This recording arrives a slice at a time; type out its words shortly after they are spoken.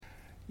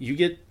you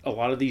get a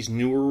lot of these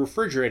newer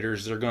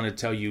refrigerators. They're going to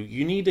tell you,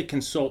 you need to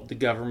consult the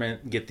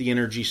government, get the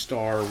Energy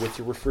Star with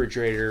your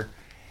refrigerator.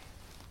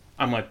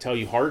 I'm going to tell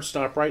you hard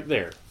stop right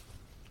there.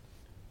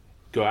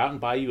 Go out and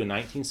buy you a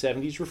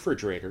 1970s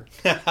refrigerator.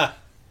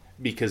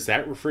 Because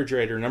that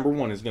refrigerator, number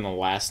one, is going to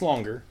last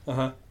longer.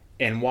 Uh-huh.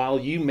 And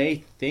while you may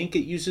think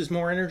it uses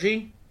more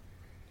energy,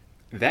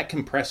 that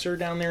compressor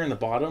down there in the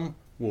bottom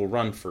will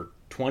run for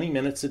 20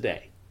 minutes a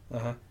day.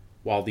 Uh-huh.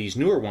 While these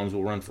newer ones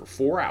will run for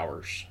 4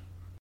 hours.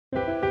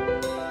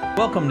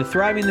 Welcome to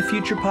Thriving the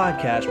Future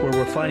podcast, where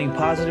we're finding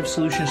positive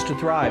solutions to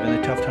thrive in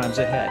the tough times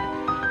ahead.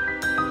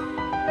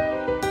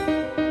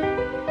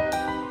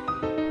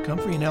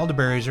 Comfrey and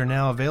elderberries are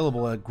now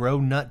available at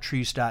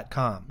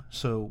GrowNutTrees.com.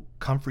 So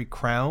comfrey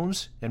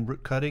crowns and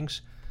root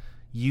cuttings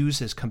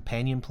used as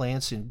companion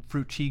plants in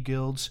fruit tea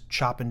guilds,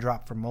 chop and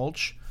drop for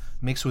mulch,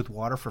 mix with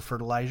water for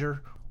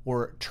fertilizer,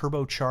 or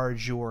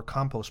turbocharge your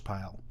compost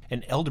pile.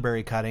 And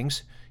elderberry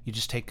cuttings, you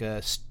just take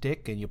a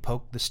stick and you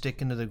poke the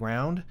stick into the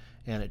ground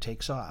and it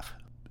takes off.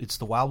 It's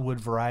the wildwood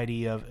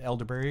variety of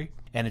elderberry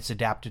and it's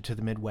adapted to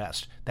the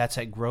Midwest. That's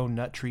at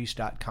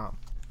GrowNutTrees.com.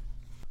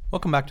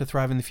 Welcome back to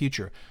Thrive in the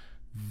Future.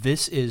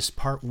 This is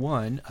part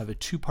one of a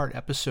two-part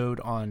episode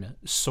on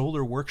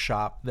solar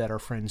workshop that our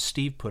friend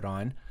Steve put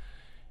on.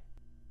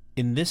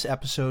 In this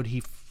episode, he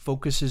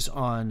focuses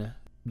on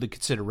the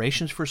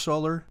considerations for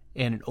solar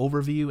and an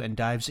overview and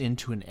dives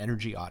into an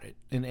energy audit.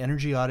 An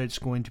energy audit is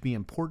going to be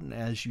important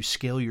as you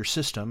scale your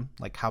system,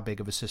 like how big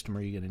of a system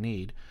are you going to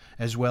need,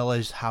 as well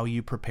as how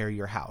you prepare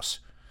your house.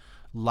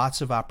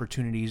 Lots of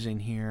opportunities in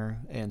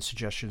here and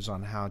suggestions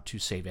on how to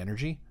save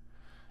energy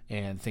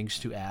and things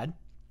to add.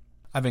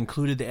 I've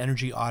included the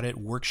energy audit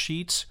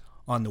worksheets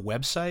on the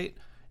website,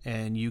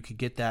 and you could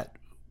get that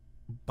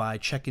by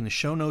checking the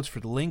show notes for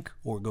the link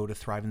or go to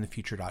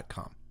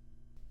thriveinthefuture.com.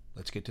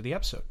 Let's get to the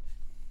episode.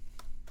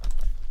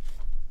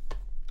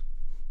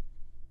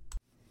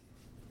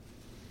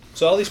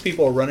 So all these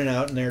people are running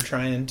out and they're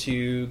trying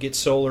to get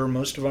solar.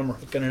 Most of them are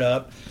hooking it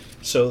up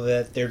so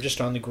that they're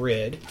just on the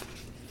grid,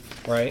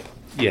 right?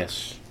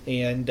 Yes.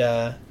 And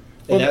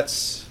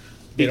that's,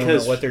 they don't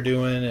know what they're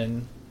doing.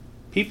 And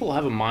people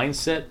have a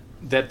mindset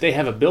that they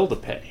have a bill to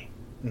pay,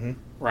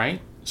 right?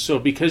 So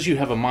because you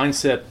have a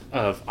mindset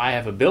of, I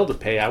have a bill to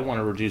pay, I want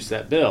to reduce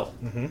that bill.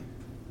 Mm-hmm.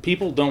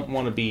 People don't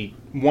want to be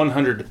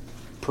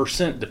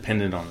 100%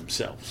 dependent on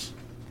themselves.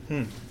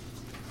 I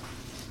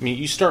mean,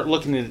 you start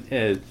looking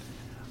at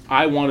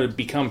I want to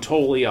become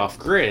totally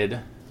off-grid,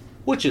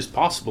 which is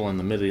possible in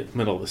the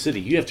middle of the city.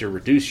 You have to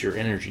reduce your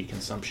energy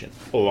consumption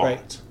a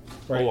lot.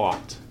 Right. A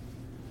lot.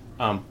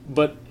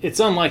 But it's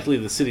unlikely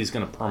the city's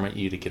going to permit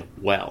you to get a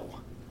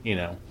well, you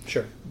know.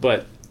 Sure.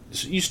 But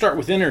so you start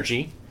with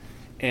energy,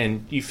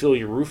 and you fill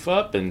your roof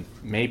up, and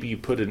maybe you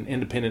put an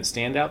independent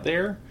stand out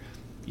there.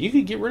 You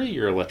could get rid of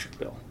your electric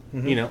bill,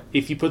 you know,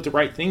 if you put the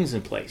right things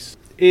in place.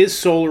 Is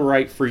solar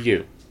right for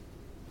you?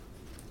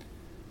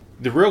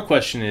 The real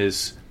question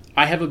is,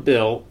 I have a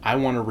bill, I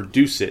want to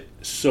reduce it.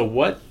 So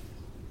what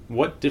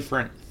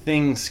different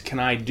things can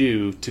I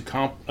do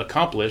to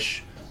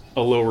accomplish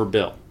a lower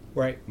bill?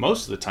 Right.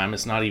 Most of the time,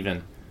 it's not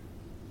even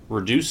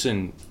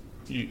reducing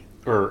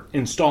or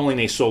installing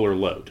a solar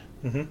load,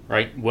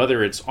 right?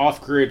 Whether it's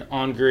off-grid,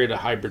 on-grid, a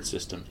hybrid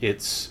system,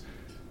 it's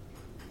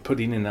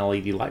putting in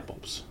LED light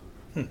bulbs.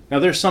 Now,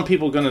 there's some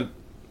people going to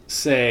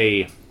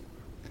say,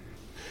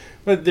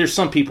 but there's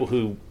some people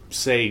who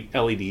say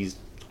LEDs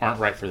aren't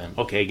right for them.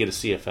 Okay, get a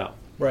CFL.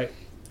 Right.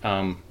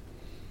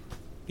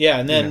 Yeah,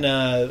 and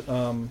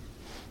then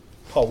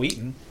Paul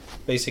Wheaton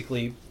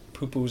basically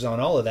poo-poos on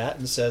all of that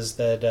and says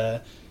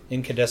that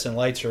incandescent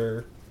lights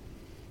are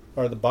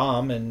the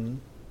bomb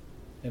and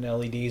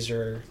LEDs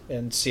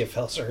and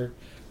CFLs are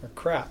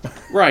crap.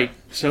 Right.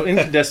 So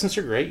incandescents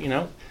are great, you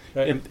know.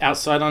 Right. And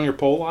outside on your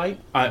pole light,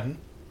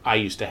 I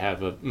used to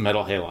have a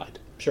metal halide.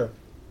 Sure.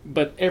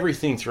 But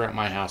everything throughout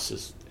my house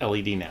is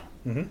LED now.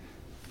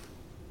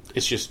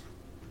 It's just,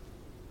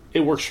 it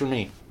works for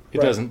me. It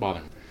doesn't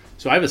bother me.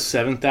 So I have a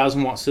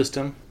 7,000 watt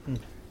system.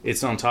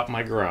 It's on top of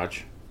my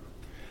garage.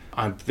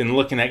 I've been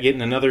looking at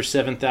getting another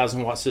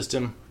 7,000 watt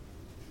system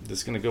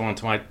that's going to go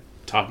onto my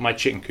top of my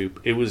chicken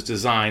coop. It was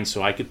designed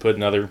so I could put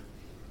another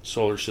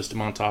solar system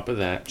on top of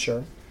that.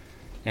 Sure.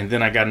 And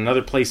then I got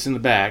another place in the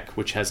back,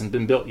 which hasn't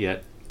been built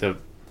yet.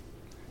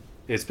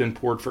 It's been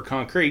poured for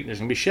concrete. There's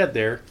going to be a shed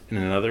there and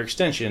another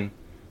extension,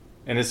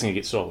 and it's going to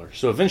get solar.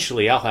 So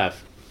eventually I'll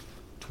have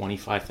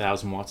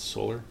 25,000 watts of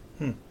solar.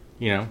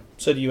 You know.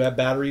 So do you have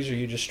batteries, or are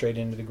you just straight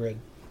into the grid?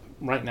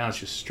 Right now it's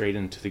just straight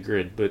into the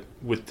grid. But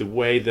with the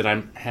way that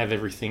I have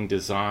everything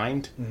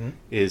designed,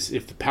 is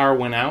if the power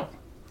went out,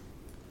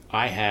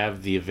 I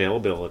have the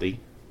availability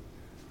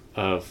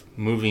of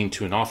moving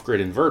to an off-grid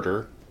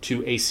inverter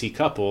to AC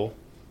couple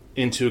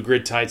into a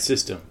grid-tied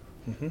system.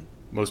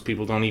 Most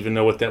people don't even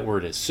know what that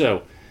word is.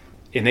 So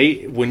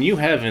when you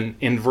have an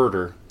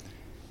inverter,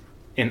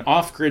 an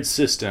off-grid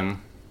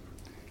system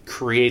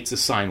creates a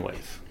sine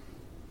wave.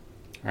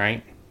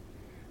 Right?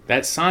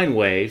 That sine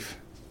wave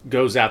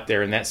goes out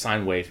there, and that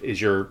sine wave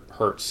is your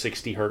hertz,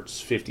 60 hertz,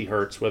 50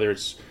 hertz, whether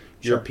it's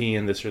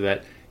European, this or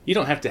that. you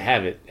don't have to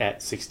have it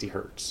at 60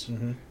 hertz.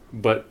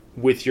 But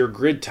with your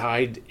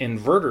grid-tied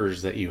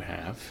inverters that you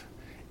have,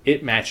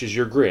 it matches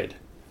your grid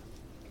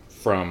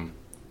from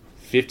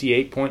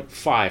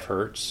 58.5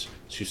 hertz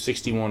to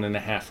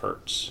 61.5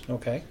 hertz.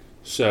 Okay.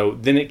 So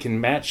then it can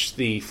match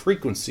the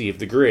frequency of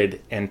the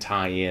grid and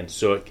tie in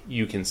so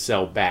you can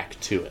sell back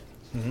to it,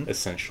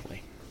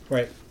 essentially.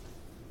 Right.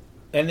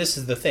 And this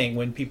is the thing.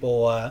 When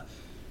people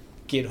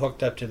get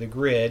hooked up to the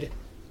grid,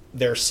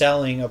 they're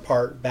selling a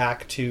part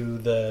back to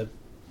the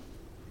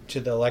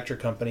electric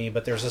company,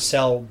 but there's a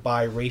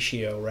sell-buy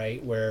ratio,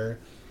 right, where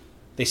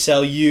they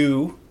sell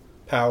you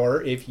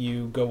power if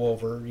you go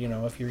over,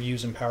 if you're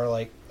using power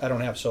like, I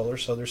don't have solar,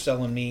 so they're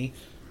selling me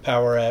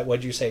power at,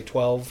 what'd you say,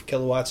 12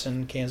 kilowatts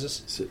in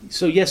Kansas?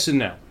 So yes and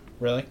no.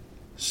 Really?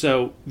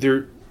 So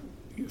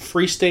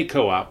Free State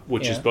Co-op,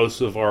 which is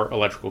both of our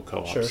electrical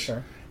co-ops,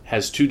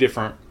 has two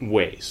different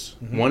ways.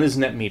 One is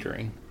net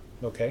metering.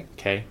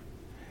 Okay.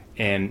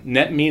 And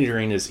net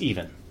metering is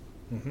even.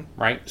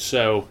 Right?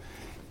 So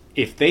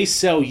if they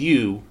sell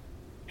you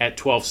at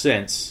 12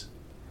 cents,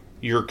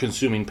 you're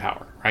consuming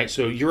power, right?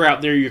 So you're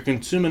out there, you're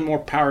consuming more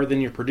power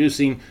than you're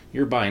producing,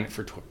 you're buying it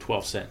for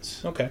 12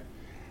 cents. Okay.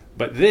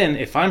 But then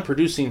if I'm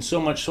producing so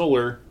much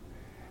solar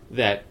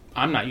that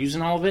I'm not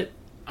using all of it,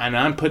 and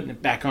I'm putting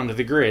it back onto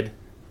the grid,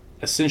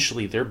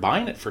 essentially they're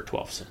buying it for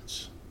 12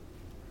 cents.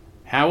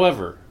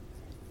 However,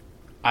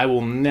 I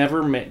will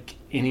never make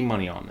any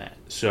money on that.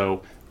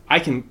 So I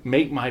can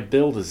make my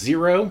bill to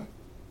zero,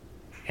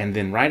 and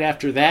then right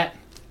after that,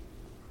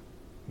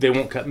 they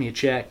won't cut me a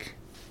check.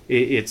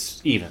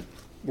 It's even.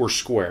 We're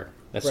square.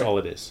 That's all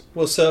it is.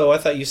 Well, so I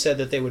thought you said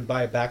that they would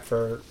buy it back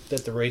that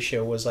the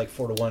ratio was like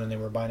 4-to-1 and they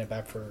were buying it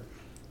back for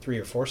 3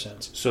 or 4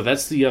 cents. So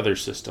that's the other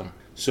system.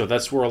 So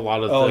that's where a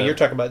lot of you're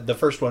talking about the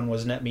first one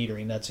was net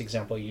metering. That's the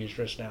example you used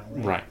just now,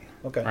 right? Right.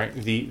 Okay. Right.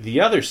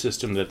 The other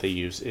system that they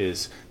use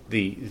is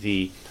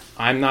the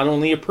I'm not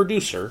only a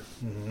producer,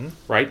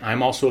 right?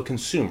 I'm also a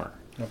consumer.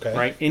 Okay.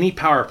 Right? Any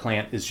power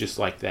plant is just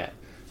like that.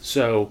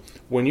 So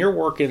when you're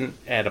working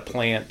at a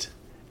plant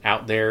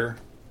out there,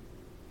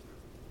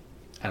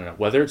 I don't know,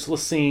 whether it's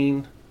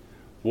Lacine,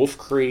 Wolf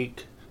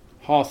Creek,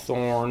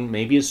 Hawthorne,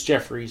 maybe it's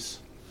Jeffries,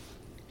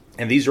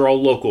 and these are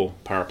all local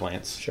power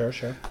plants. Sure.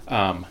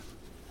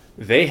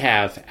 They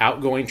have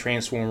outgoing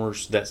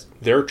transformers that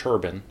their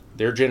turbine,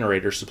 their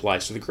generator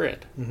supplies to the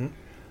grid.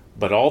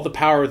 But all the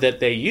power that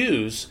they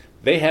use,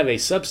 they have a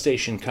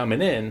substation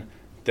coming in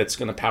that's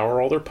going to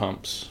power all their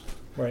pumps,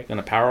 going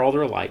to power all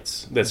their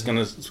lights, that's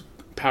going to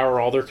power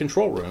all their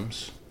control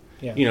rooms,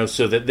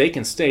 so that they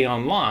can stay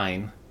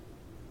online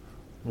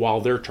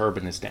while their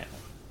turbine is down.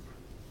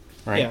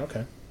 Right? Yeah,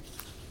 okay.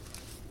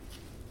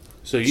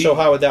 So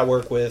how would that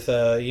work with,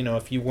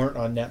 if you weren't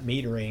on net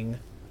metering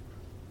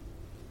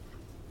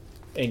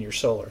and your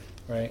solar,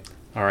 right?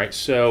 All right,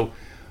 so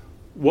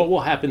what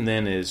will happen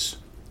then is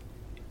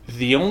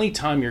the only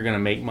time you're going to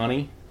make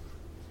money,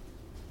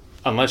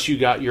 unless you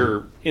got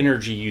your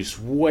energy use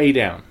way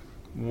down,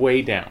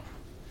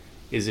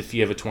 is if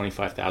you have a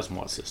 25,000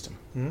 watt system.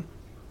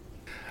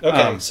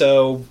 Okay,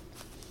 so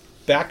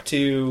back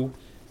to,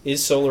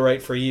 is solar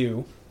right for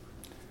you?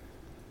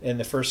 And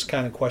the first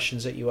kind of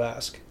questions that you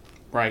ask.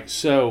 Right,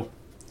 so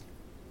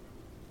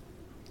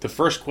the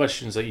first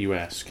questions that you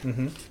ask.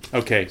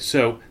 Okay,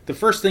 so the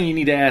first thing you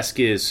need to ask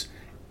is,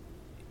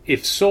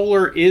 if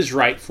solar is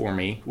right for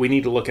me, we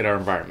need to look at our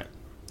environment.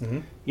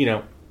 I'm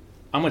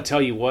going to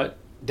tell you what,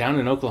 down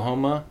in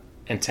Oklahoma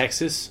and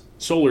Texas,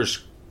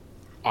 solar's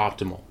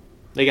optimal.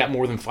 They got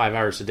more than 5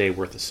 hours a day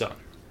worth of sun.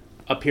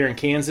 Up here in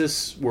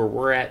Kansas, where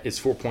we're at, it's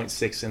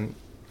 4.6, and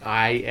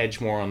I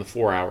edge more on the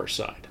 4-hour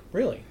side.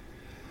 Really?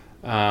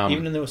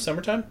 Even in the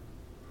summertime?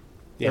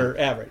 Yeah. Or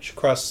average,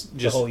 across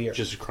the whole year?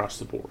 Just across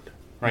the board.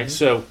 Right?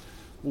 So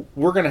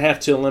we're going to have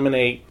to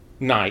eliminate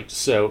night,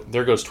 so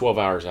there goes 12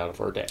 hours out of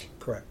our day.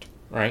 Correct.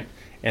 Right?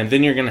 And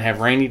then you're going to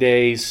have rainy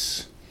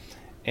days,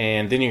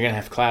 and then you're going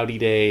to have cloudy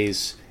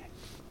days.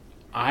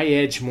 I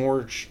edge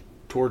more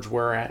towards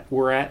where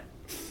we're at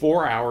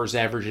 4 hours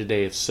average a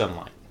day of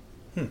sunlight.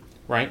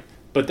 Right?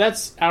 But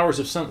that's hours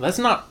of sun. That's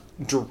not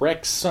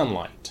direct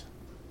sunlight.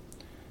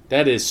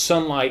 That is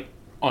sunlight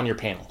on your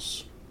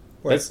panels.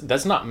 Right.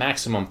 That's not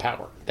maximum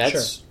power.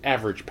 That's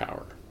average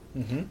power.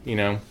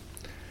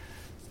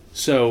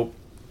 So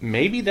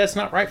maybe that's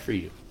not right for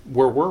you.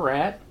 Where we're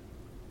at,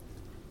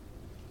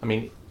 I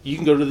mean, you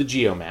can go to the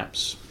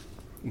geomaps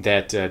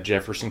that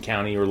Jefferson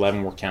County or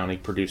Leavenworth County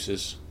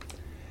produces,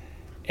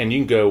 and you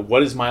can go,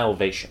 what is my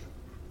elevation?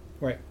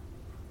 Right.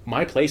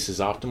 My place is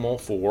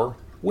optimal for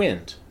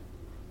wind.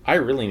 I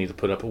really need to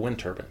put up a wind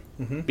turbine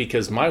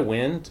because my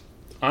wind,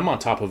 I'm on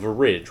top of a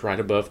ridge right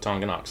above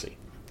Tonganoxie.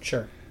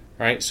 Sure.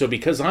 Right? So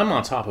because I'm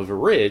on top of a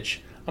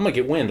ridge, I'm going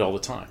to get wind all the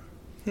time.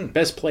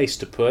 Best place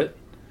to put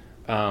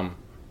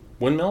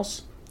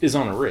windmills is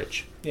on a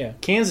ridge. Yeah.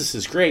 Kansas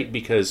is great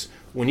because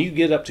when you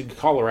get up to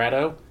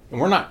Colorado,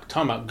 and we're not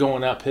talking about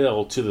going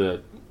uphill to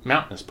the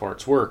mountainous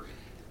parts, where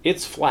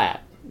it's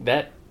flat,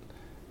 that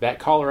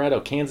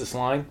Colorado-Kansas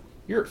line,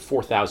 you're at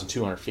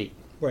 4,200 feet.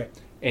 Right.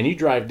 And you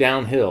drive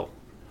downhill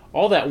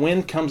all that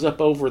wind comes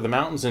up over the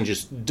mountains and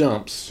just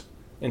dumps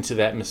into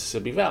that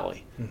Mississippi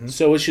Valley. Mm-hmm.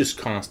 So it's just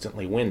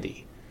constantly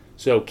windy.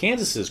 So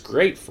Kansas is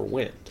great for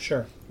wind.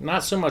 Sure.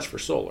 Not so much for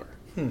solar.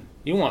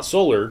 You want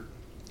solar,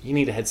 you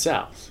need to head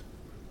south.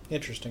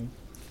 Interesting.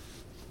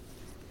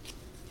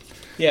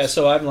 Yeah,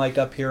 so I'm like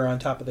up here on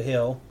top of the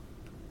hill,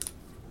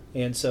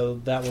 and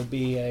so that would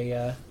be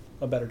a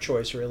better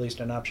choice, or at least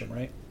an option,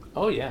 right?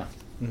 Oh yeah.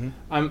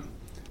 Mm-hmm.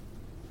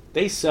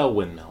 They sell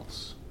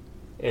windmills,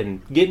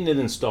 and getting it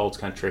installed is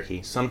kind of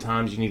tricky.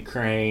 Sometimes you need a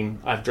crane.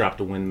 I've dropped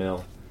a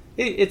windmill.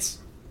 It's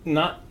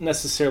not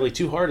necessarily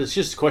too hard. It's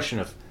just a question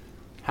of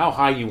how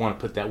high you want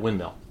to put that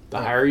windmill. The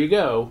higher you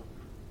go,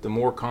 the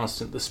more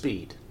constant the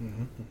speed.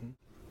 Mm-hmm.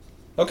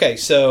 Mm-hmm. Okay,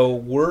 so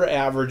we're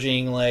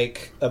averaging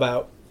like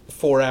about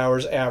 4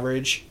 hours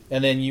average,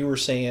 and then you were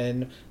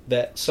saying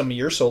that some of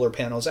your solar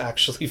panels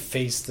actually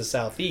face the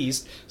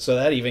southeast, so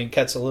that even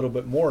cuts a little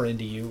bit more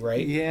into you,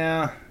 right?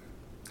 Yeah.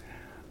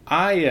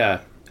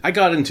 I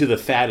got into the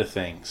fad of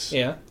things.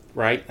 Yeah.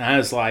 Right? And I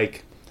was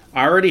like,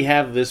 I already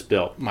have this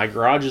built. My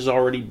garage is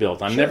already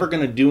built. I'm never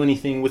going to do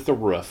anything with the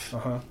roof.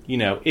 You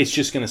know, it's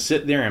just going to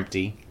sit there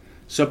empty.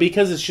 So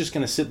because it's just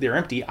going to sit there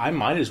empty, I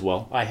might as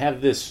well. I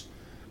have this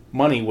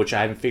money, which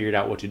I haven't figured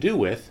out what to do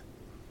with.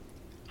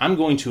 I'm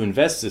going to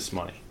invest this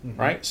money,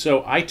 right?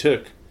 So I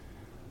took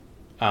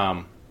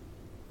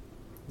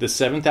the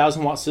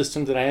 7,000 watt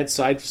system that I had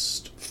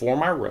sized for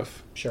my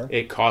roof. Sure.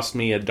 It cost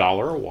me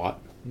 $1 a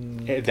watt.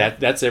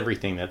 That's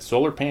everything. That's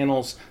solar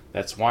panels,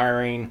 that's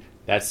wiring,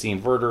 that's the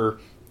inverter,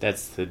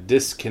 that's the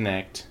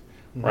disconnect,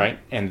 right?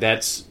 And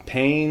that's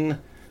paying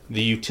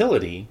the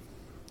utility,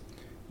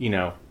 you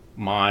know,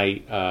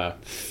 my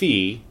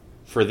fee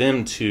for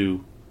them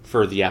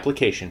for the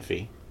application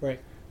fee. Right.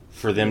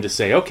 For them to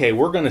say, okay,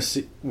 we're going to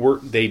see,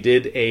 they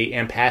did a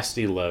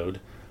ampacity load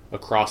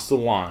across the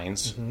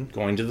lines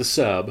going to the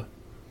sub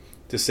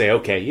to say,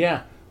 okay,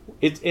 yeah,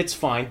 it's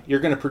fine. You're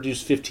going to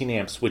produce 15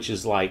 amps, which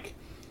is like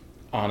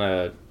on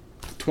a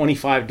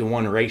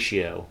 25-to-1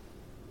 ratio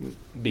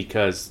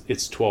because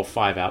it's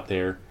 12.5 out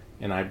there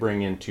and I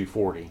bring in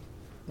 240.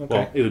 Okay.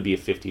 Well, it would be a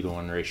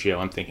 50-to-1 ratio.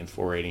 I'm thinking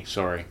 480.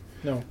 Sorry.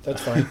 No,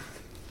 that's fine.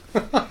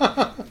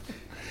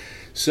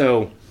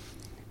 So,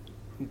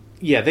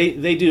 yeah,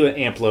 they do an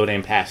amp load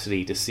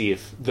ampacity to see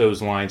if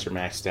those lines are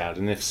maxed out.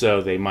 And if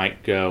so, they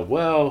might go,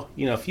 well,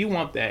 you know, if you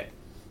want that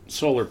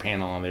solar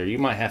panel on there, you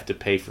might have to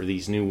pay for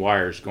these new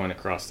wires going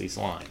across these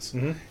lines.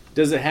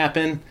 Does it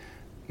happen?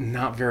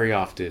 Not very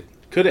often.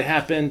 Could it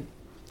happen?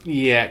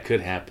 Yeah, it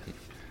could happen.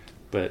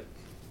 But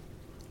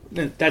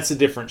that's a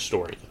different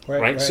story.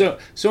 Right? So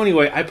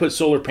anyway, I put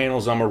solar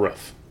panels on my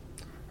roof.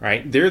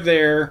 Right? They're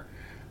there,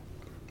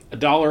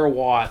 $1 a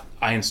watt.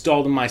 I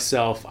installed them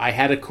myself. I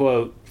had a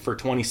quote for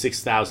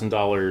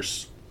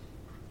 $26,000.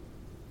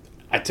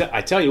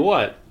 I tell you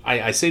what,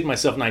 I saved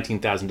myself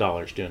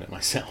 $19,000 doing it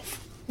myself.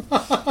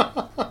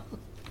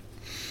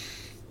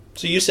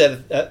 So you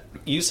said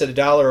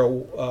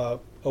 $1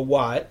 a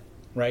watt,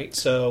 right?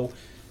 So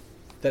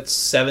that's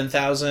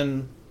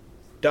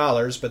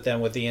 $7,000. But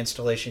then with the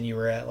installation, you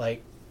were at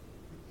like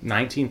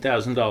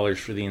 $19,000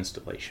 for the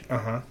installation.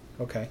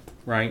 Okay.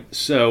 Right.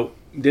 So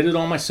did it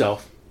all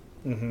myself.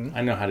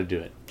 I know how to do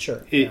it.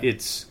 Sure.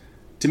 It's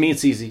to me,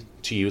 it's easy.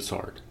 To you, it's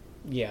hard.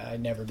 Yeah,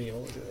 I'd never be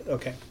able to do it.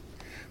 Okay.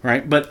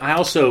 Right. But I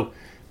also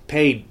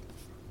paid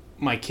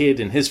my kid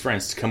and his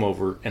friends to come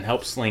over and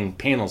help sling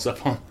panels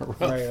up on the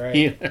roof. Right.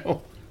 You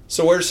know.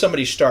 So where does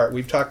somebody start?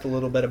 We've talked a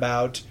little bit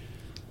about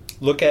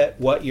look at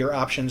what your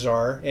options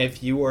are.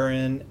 If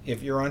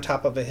you're on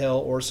top of a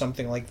hill or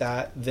something like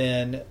that,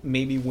 then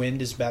maybe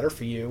wind is better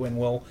for you, and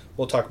we'll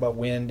talk about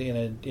wind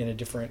in a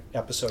different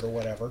episode or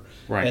whatever.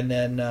 Right. And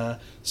then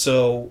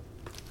so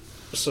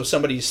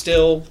somebody's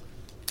still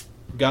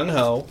gung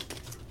ho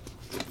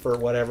for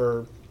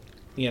whatever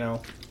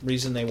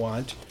reason they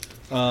want,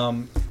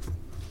 and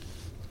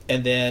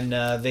then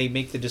they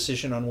make the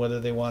decision on whether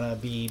they want to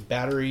be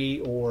battery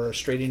or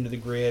straight into the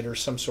grid or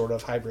some sort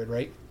of hybrid,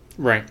 right?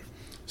 Right.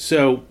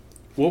 So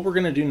what we're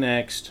going to do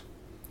next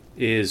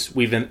is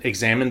we've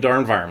examined our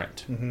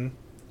environment.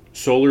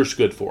 Solar's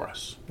good for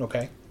us.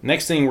 Okay.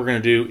 Next thing we're going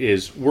to do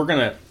is we're going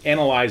to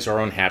analyze our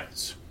own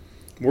habits.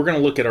 We're going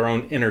to look at our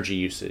own energy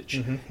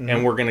usage.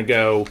 And we're going to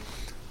go,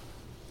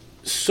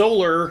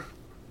 solar,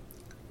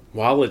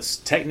 while it's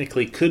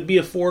technically could be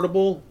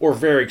affordable or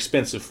very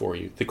expensive for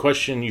you, the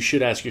question you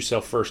should ask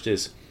yourself first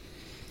is,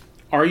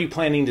 are you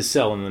planning to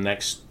sell in the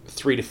next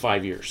 3 to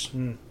 5 years?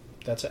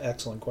 That's an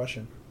excellent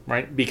question.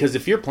 Right? Because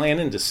if you're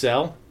planning to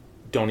sell,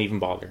 don't even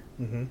bother.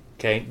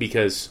 Okay?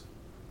 Because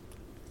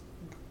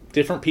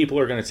different people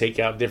are going to take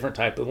out different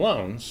type of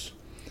loans.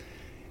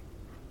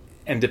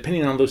 And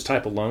depending on those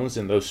type of loans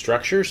and those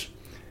structures,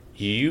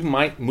 you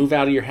might move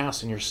out of your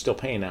house and you're still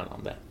paying out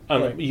on that.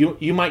 Right.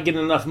 You might get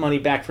enough money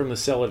back from the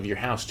sale of your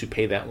house to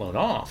pay that loan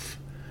off.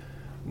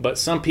 But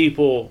some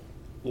people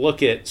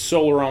look at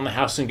solar on the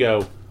house and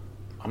go,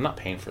 I'm not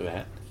paying for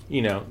that.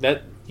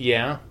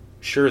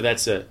 Sure,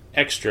 that's a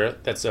extra,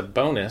 that's a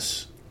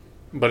bonus,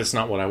 but it's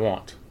not what I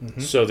want.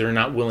 So they're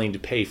not willing to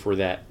pay for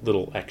that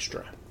little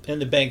extra.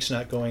 And the bank's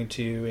not going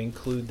to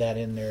include that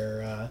in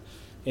their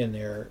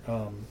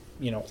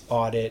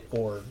audit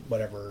or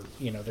whatever,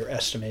 their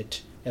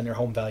estimate and their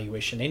home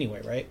valuation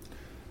anyway, right?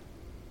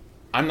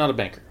 I'm not a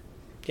banker.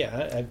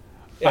 Yeah,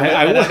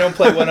 I don't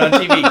play one on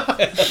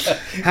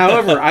TV.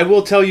 However, I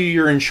will tell you,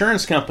 your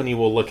insurance company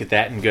will look at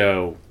that and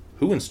go,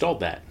 "Who installed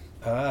that?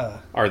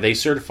 Are they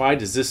certified?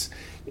 Did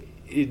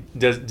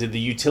the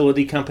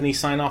utility company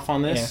sign off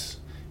on this?"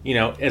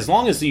 Yeah. As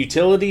long as the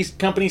utility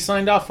company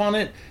signed off on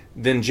it,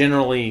 then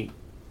generally,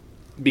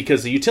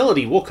 because the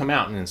utility will come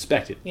out and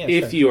inspect it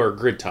if you are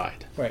grid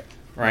tied.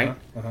 Right.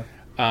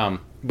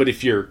 But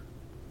if you're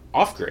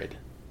off grid,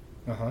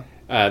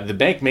 the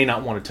bank may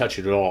not want to touch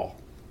it at all.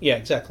 Yeah,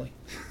 exactly.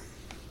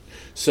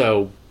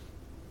 So,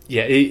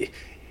 yeah,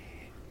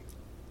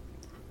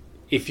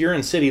 if you're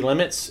in city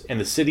limits and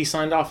the city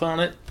signed off on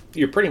it,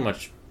 you're pretty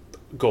much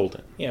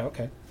golden. Yeah,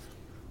 okay.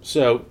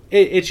 So,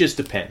 it just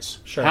depends.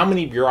 Sure. How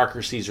many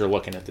bureaucracies are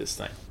looking at this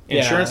thing?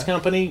 Insurance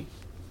company?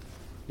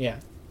 Yeah.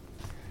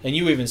 And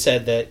you even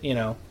said that,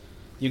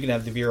 you can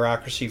have the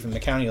bureaucracy from the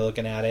county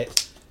looking at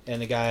it,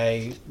 and the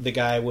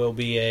guy will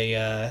be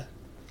a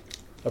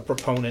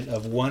proponent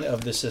of one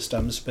of the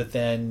systems, but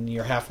then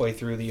you're halfway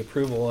through the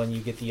approval and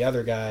you get the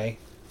other guy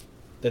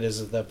that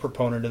is the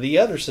proponent of the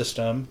other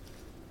system,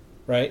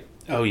 right?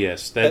 Oh,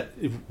 yes.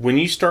 When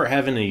you start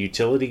having a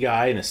utility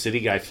guy and a city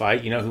guy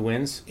fight, you know who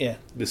wins? Yeah.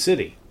 The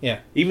city. Yeah.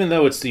 Even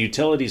though it's the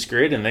utilities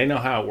grid and they know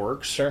how it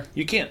works, sure.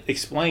 You can't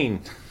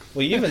explain.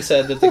 Well, you even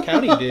said that the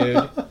county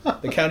dude,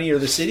 the county or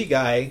the city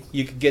guy,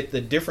 you could get the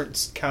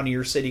different county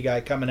or city guy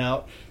coming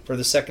out for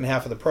the second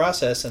half of the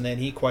process, and then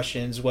he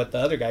questions what the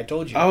other guy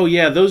told you. Oh,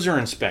 yeah, those are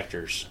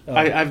inspectors. Oh.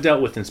 I've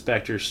dealt with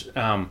inspectors.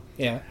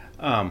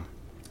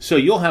 So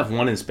you'll have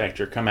one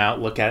inspector come out,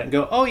 look at it, and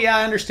go, "Oh, yeah,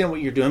 I understand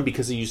what you're doing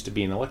because he used to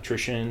be an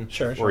electrician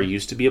or he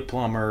used to be a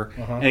plumber."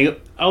 And you go,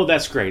 "Oh,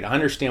 that's great. I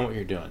understand what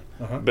you're doing."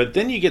 But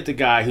then you get the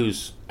guy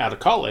who's out of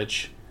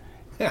college,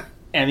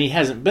 and he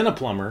hasn't been a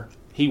plumber.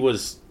 He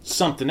was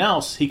something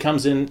else. He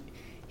comes in,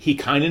 he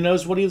kind of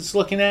knows what he's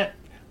looking at,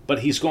 but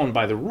he's going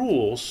by the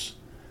rules.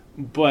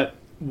 But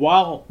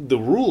while the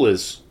rule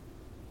is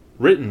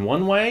written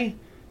one way,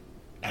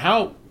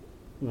 how it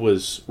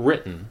was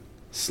written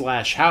 /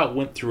 how it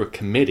went through a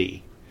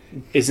committee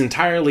is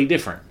entirely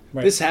different.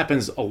 Right. This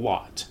happens a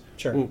lot.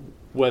 Sure.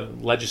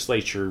 With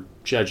legislature,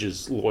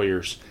 judges,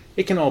 lawyers,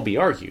 it can all be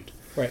argued.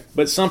 Right.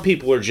 But some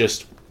people are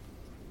just,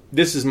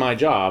 "This is my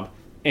job,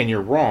 and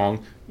you're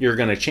wrong, you're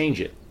going to change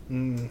it."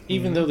 Mm-hmm.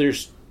 Even though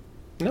there's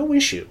no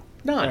issue.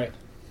 None. Right.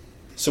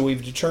 So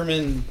we've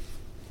determined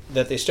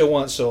that they still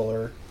want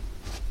solar.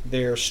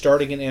 They're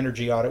starting an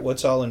energy audit.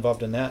 What's all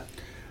involved in that?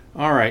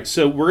 All right.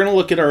 So we're going to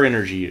look at our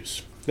energy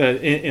use.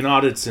 An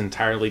audit's an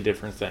entirely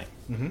different thing.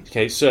 Mm-hmm.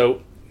 Okay.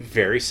 So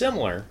very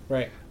similar.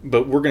 Right.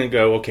 But we're going to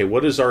go, okay,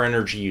 what is our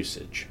energy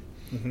usage?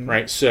 Mm-hmm.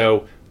 Right.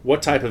 So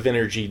what type of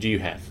energy do you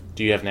have?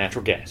 Do you have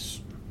natural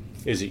gas?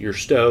 Is it your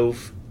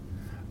stove?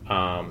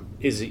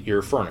 Is it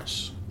your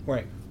furnace?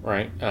 Right.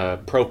 Right?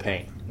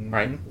 Propane,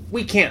 right?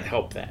 We can't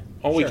help that.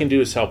 All we can do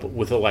is help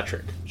with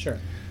electric. Sure.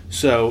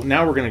 So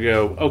now we're going to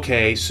go,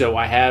 okay, so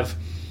I have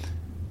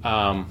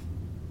a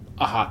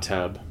hot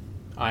tub.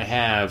 I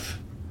have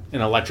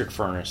an electric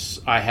furnace.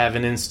 I have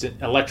an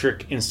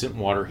electric instant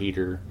water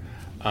heater.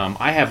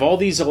 I have all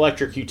these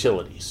electric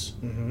utilities,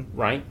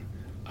 right?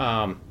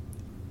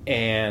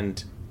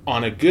 And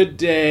on a good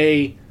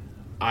day,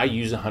 I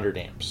use 100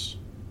 amps.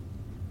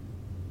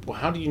 Well,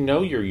 how do you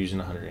know you're using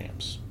 100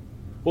 amps?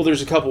 Well,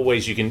 there's a couple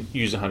ways you can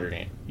use 100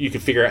 amp. You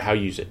can figure out how to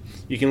use it.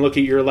 You can look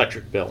at your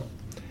electric bill,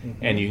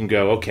 and you can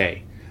go,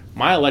 okay,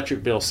 my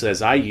electric bill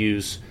says I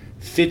use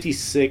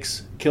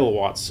 56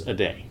 kilowatts a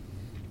day,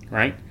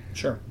 right?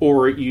 Sure.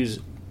 Or you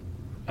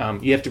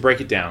have to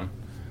break it down.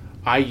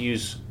 I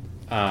use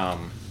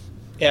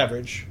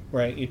average,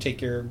 right? You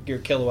take your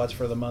kilowatts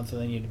for the month,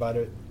 and then you divide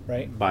it,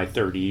 right? By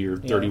 30 or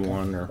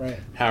 31 or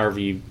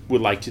however you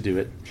would like to do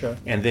it. Sure.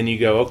 And then you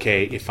go,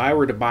 okay, if I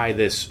were to buy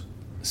this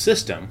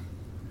system,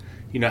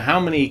 how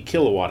many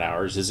kilowatt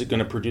hours is it going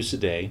to produce a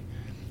day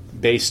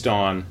based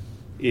on,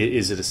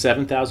 is it a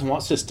 7,000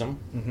 watt system?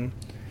 Mm-hmm.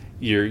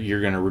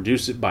 You're going to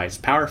reduce it by its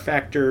power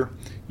factor.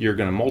 You're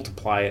going to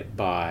multiply it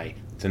by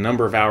the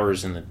number of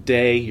hours in the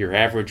day, your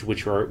average,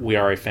 which we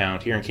already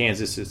found. Here in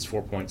Kansas, it's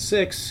 4.6.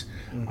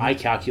 Mm-hmm. I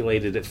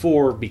calculated at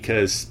 4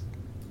 because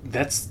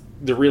that's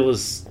the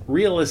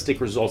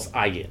realistic results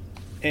I get.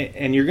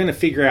 And you're going to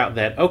figure out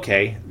that,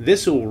 okay,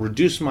 this will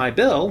reduce my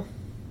bill.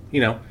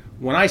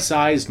 When I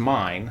sized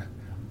mine,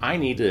 I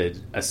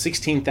needed a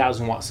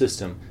 16,000 watt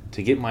system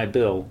to get my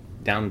bill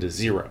down to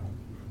 0.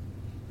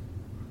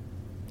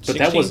 But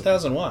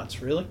 16,000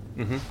 watts, really?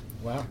 Mm-hmm.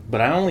 Wow.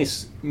 But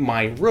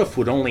my roof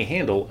would only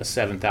handle a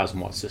 7,000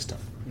 watt system.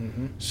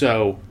 Mm-hmm.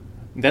 So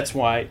that's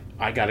why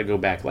I got to go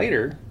back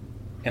later,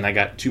 and I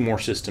got 2 more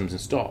systems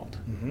installed.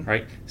 Mm-hmm.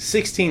 Right?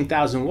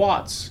 16,000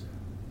 watts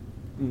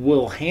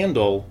will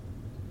handle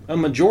a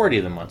majority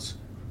of the months,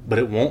 but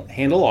it won't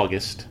handle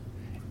August,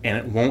 and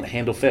it won't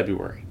handle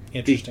February.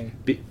 Interesting.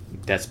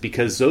 That's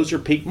because those are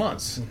peak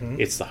months. Mm-hmm.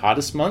 It's the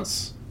hottest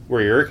months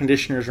where your air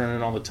conditioner is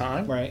running all the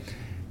time. Right.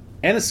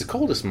 And it's the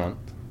coldest month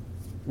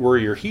where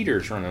your heater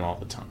is running all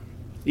the time.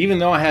 Even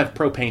though I have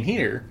propane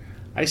heater,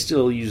 I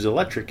still use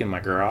electric in my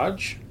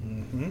garage.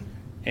 Mm-hmm.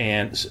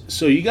 And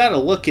so you got to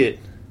look at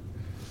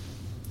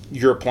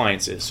your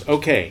appliances.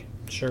 Okay,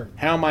 Sure.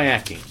 how am I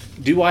acting?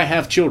 Do I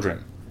have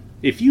children?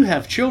 If you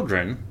have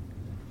children,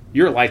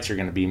 your lights are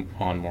going to be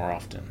on more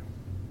often.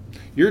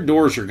 Your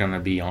doors are going to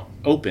be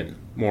open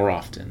more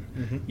often.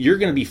 Mm-hmm. You're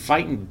going to be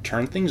fighting to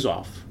turn things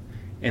off.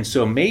 And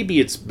so maybe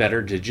it's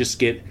better to just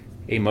get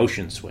a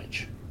motion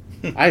switch.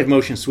 I have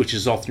motion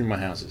switches all through my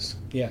houses.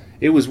 Yeah.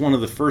 It was one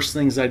of the first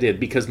things I did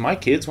because my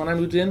kids, when I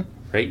moved in,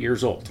 were 8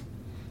 years old.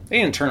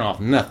 They didn't turn off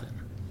nothing.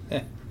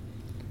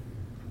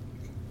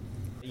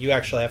 You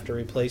actually have to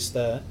replace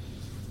the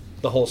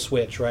whole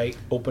switch, right?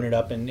 Open it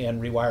up and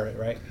rewire it,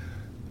 right?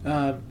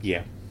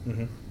 Yeah.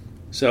 Mm-hmm.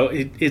 So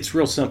it's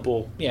real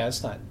simple. Yeah,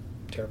 it's not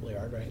terribly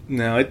hard, right?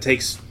 No, it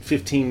takes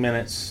 15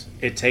 minutes.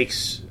 It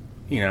takes,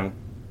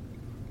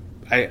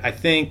 I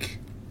think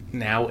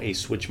now a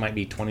switch might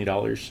be $20.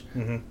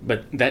 Mm-hmm.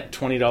 But that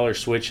 $20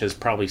 switch has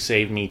probably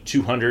saved me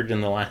 $200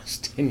 in the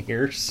last 10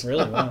 years.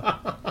 Really?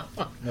 Wow.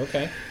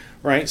 Okay.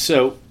 Right?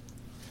 So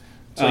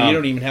you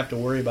don't even have to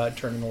worry about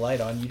turning the light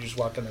on. You just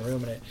walk in the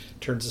room and it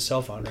turns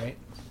itself on, right?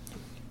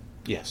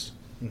 yes.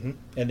 Mm-hmm.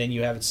 And then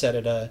you have it set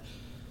at a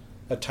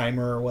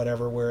timer or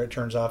whatever where it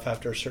turns off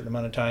after a certain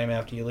amount of time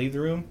after you leave the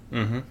room.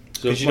 Mm-hmm.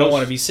 Because you don't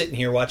want to be sitting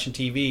here watching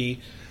TV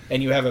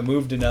and you haven't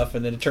moved enough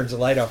and then it turns the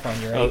light off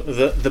on you, right?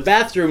 The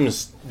bathroom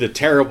is the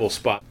terrible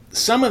spot.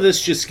 Some of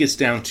this just gets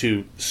down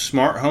to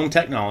smart home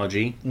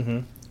technology, Mm-hmm.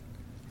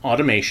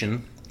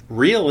 automation,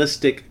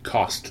 realistic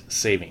cost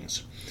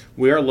savings.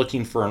 We are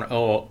looking for an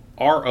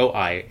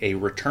ROI, a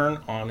return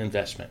on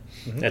investment.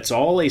 Mm-hmm. That's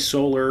all a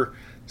solar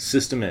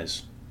system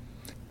is.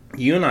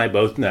 You and I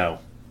both know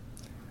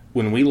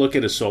when we look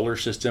at a solar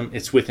system,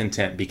 it's with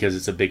intent because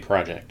it's a big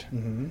project.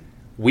 Mm-hmm.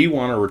 We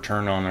want a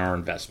return on our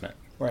investment.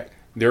 Right.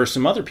 There are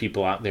some other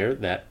people out there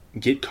that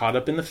get caught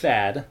up in the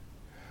fad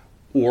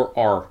or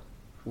are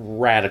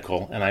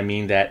radical, and I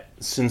mean that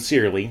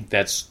sincerely,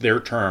 that's their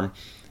term,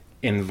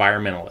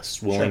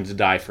 environmentalists, willing to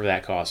die for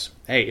that cause.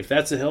 Hey, if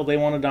that's the hill they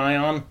want to die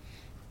on,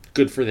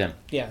 good for them.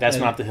 Yeah, that's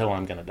and- not the hill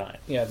I'm going to die on.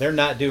 Yeah, they're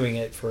not doing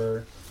it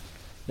for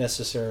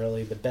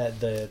necessarily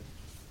the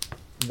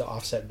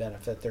offset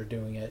benefit. They're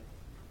doing it,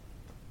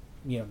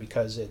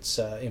 because it's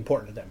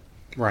important to them.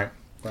 Right.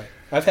 Right.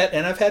 I've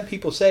had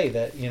people say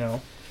that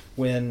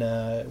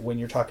when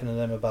you're talking to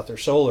them about their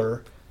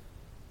solar,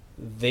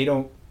 they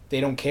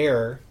don't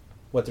care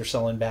what they're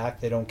selling back.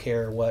 They don't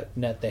care what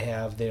net they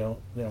have. They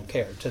don't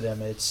care. To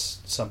them,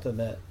 it's something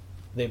that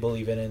they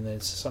believe in and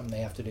it's something they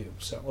have to do.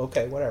 So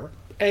okay, whatever.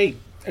 Hey,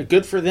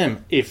 good for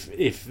them.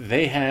 If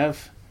they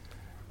have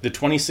the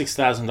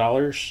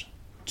 $26,000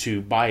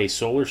 to buy a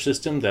solar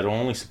system that'll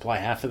only supply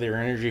half of their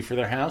energy for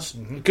their house,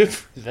 good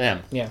for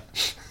them. Yeah.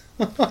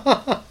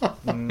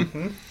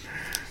 Mm-hmm.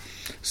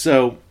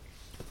 So,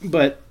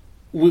 but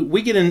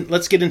we get in.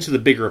 Let's get into the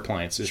bigger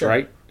appliances, Sure.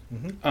 right?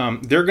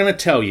 Mm-hmm. They're going to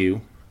tell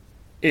you,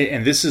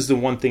 and this is the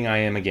one thing I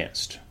am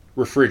against: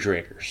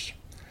 refrigerators.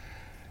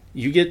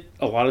 You get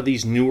a lot of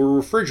these newer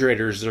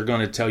refrigerators. They're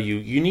going to tell you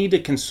you need to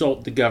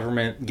consult the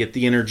government, get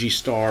the Energy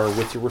Star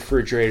with the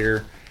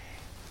refrigerator.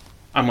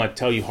 I'm going to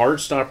tell you,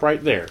 hard stop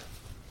right there.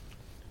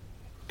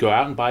 Go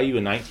out and buy you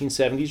a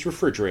 1970s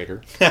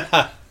refrigerator.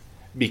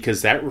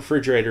 Because that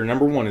refrigerator,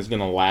 number one, is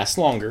going to last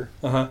longer.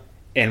 Uh-huh.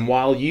 And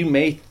while you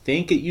may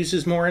think it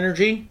uses more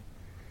energy,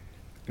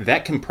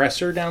 that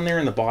compressor down there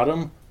in the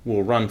bottom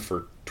will run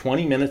for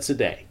 20 minutes a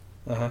day.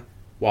 Uh-huh.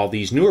 While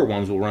these newer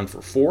ones will run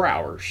for 4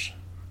 hours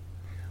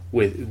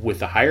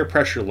with a higher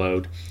pressure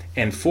load.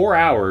 And 4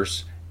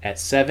 hours at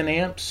 7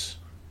 amps,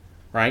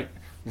 right?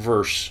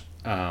 Versus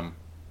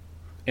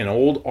an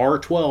old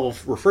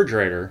R12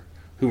 refrigerator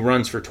who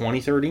runs for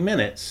 20, 30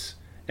 minutes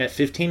at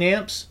 15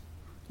 amps.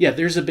 Yeah,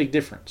 there's a big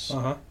difference.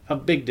 Uh-huh. A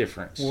big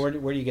difference. Where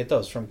do you get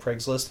those? From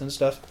Craigslist and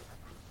stuff?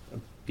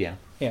 Yeah.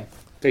 Yeah.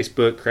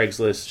 Facebook,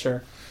 Craigslist.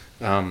 Sure.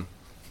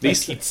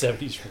 These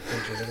 1970s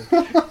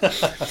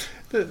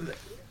refrigerator.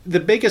 the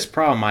biggest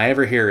problem I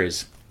ever hear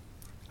is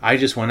I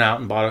just went out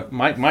and bought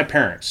my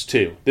parents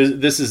too.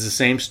 This is the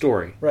same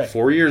story. Right.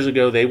 4 years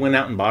ago, they went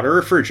out and bought a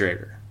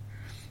refrigerator.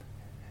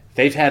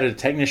 They've had a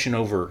technician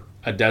over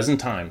a dozen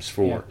times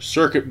for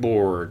circuit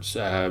boards,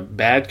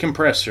 bad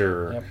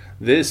compressor,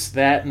 this,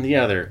 that, and the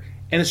other.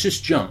 And it's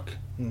just junk.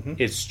 Mm-hmm.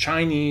 It's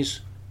Chinese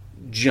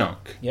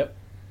junk. Yep.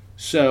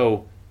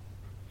 So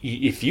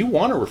if you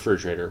want a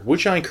refrigerator,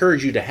 which I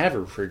encourage you to have a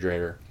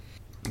refrigerator,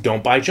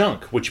 don't buy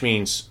junk, which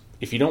means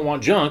if you don't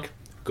want junk,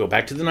 go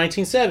back to the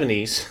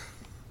 1970s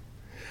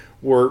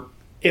where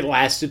it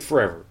lasted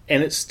forever.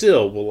 And it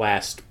still will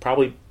last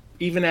probably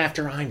even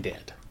after I'm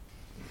dead.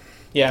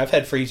 Yeah, I've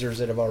had freezers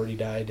that have already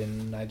died,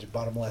 and I just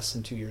bought them less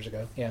than 2 years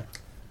ago. Yeah.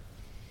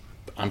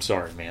 I'm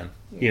sorry, man.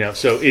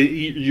 So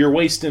you're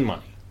wasting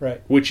money.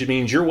 Right. Which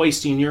means you're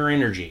wasting your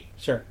energy.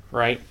 Sure.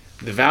 Right?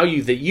 The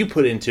value that you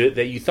put into it,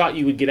 that you thought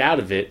you would get out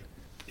of it,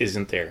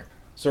 isn't there.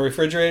 So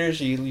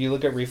refrigerators, you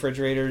look at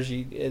refrigerators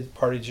as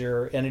part of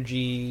your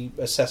energy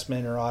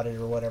assessment or audit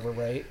or whatever,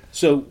 right?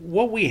 So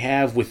what we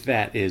have with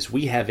that is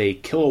we have a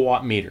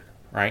kilowatt meter,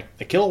 right?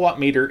 A kilowatt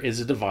meter is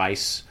a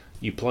device.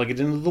 You plug it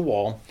into the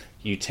wall.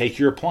 You take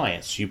your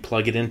appliance. You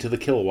plug it into the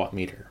kilowatt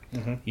meter.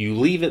 Mm-hmm. You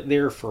leave it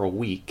there for a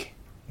week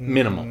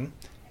minimum.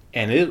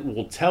 And it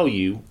will tell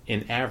you,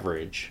 in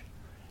average,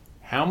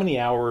 how many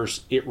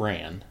hours it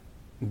ran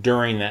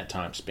during that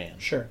time span.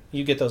 Sure.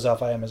 You get those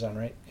off of Amazon,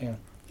 right? Yeah.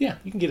 Yeah,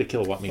 you can get a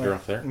kilowatt meter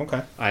off there.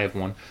 Okay. I have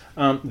one.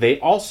 They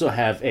also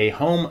have a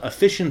home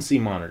efficiency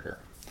monitor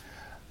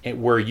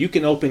where you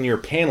can open your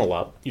panel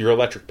up, your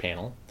electric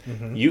panel.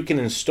 Mm-hmm. You can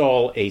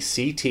install a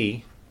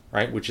CT,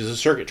 right, which is a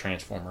circuit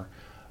transformer,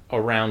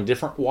 around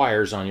different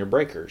wires on your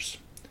breakers.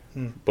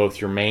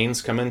 Both your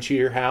mains come into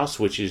your house,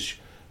 which is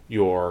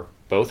your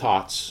both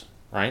hots,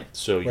 right?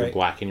 So your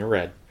black and your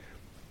red.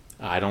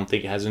 I don't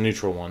think it has a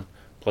neutral one.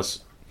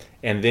 Plus,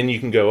 and then you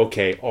can go,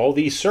 okay, all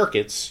these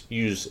circuits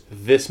use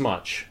this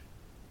much.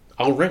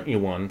 I'll rent you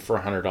one for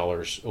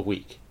 $100 a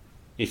week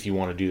if you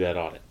want to do that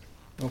audit.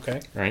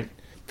 Okay. Right?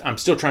 I'm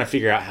still trying to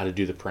figure out how to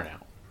do the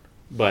printout.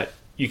 But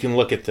you can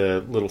look at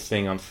the little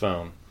thing on the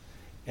phone,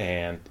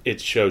 and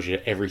it shows you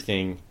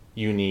everything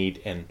you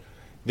need. And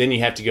then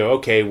you have to go,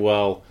 okay,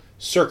 well,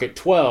 Circuit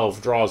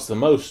 12 draws the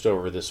most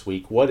over this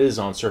week. What is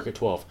on Circuit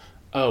 12?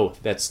 Oh,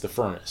 that's the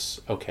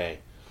furnace. Okay.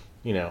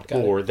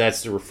 Or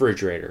that's the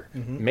refrigerator.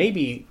 Mm-hmm.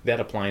 Maybe that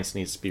appliance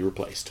needs to be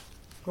replaced.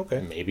 Okay.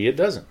 Maybe it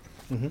doesn't.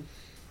 Mm-hmm.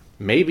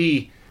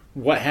 Maybe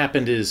what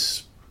happened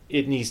is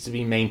it needs to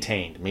be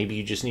maintained. Maybe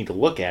you just need to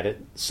look at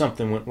it.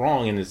 Something went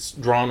wrong and it's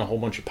drawn a whole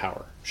bunch of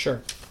power.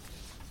 Sure.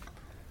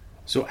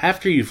 So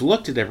after you've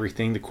looked at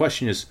everything, the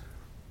question is,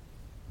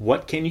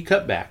 what can you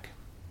cut back?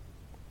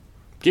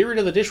 Get rid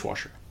of the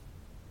dishwasher.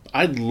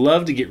 I'd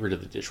love to get rid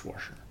of the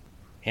dishwasher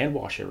and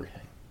wash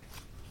everything.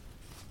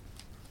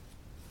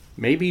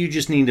 Maybe you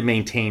just need to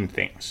maintain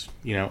things,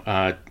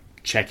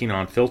 checking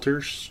on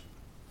filters,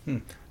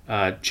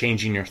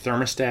 changing your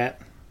thermostat,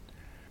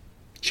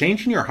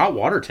 changing your hot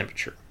water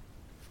temperature.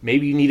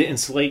 Maybe you need to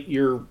insulate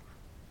your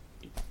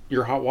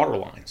hot water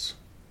lines,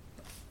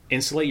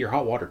 insulate your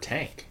hot water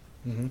tank.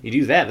 Mm-hmm. You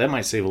do that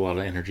might save a lot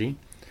of energy.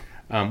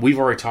 We've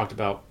already talked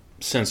about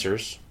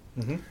sensors,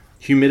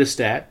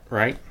 humidistat,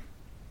 right?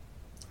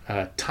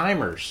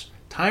 Timers.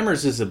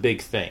 Timers is a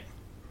big thing,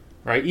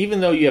 right? Even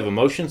though you have a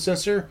motion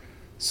sensor,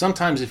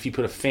 sometimes if you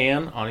put a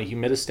fan on a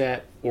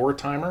humidistat or a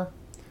timer,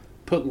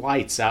 put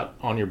lights out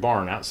on your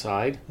barn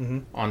outside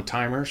on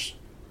timers,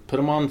 put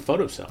them on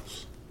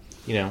photocells.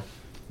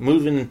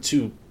 Move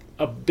into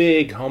a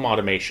big home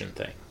automation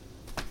thing.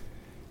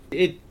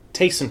 It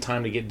takes some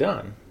time to get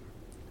done,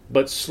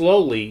 but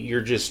slowly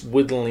you're just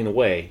whittling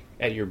away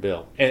at your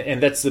bill.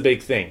 And that's the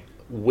big thing,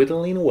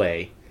 whittling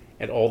away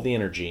at all the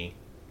energy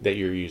that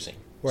you're using.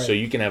 Right. So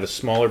you can have a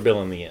smaller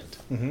bill in the end.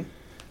 Mm-hmm.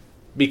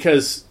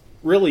 Because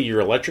really your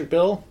electric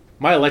bill,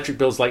 my electric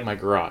bill is like my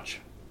garage.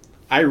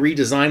 I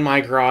redesigned my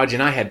garage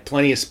and I had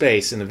plenty of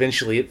space and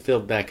eventually it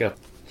filled back up.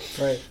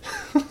 Right.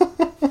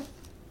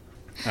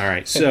 All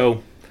right,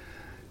 so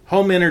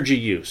home energy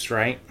use,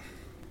 right?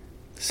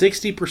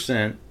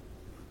 60%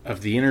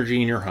 of the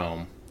energy in your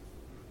home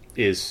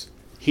is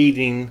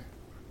heating,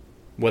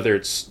 whether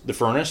it's the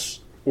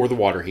furnace or the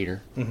water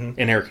heater, and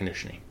air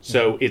conditioning.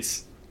 So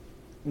it's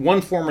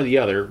one form or the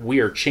other, we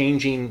are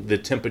changing the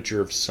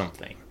temperature of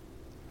something.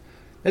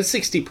 That's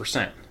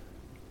 60%.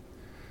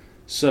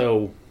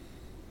 So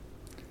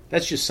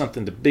that's just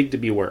something big to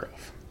be aware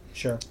of.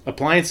 Sure.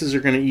 Appliances are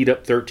going to eat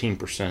up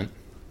 13%.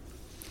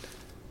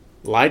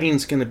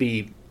 Lighting's going to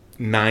be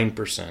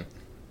 9%.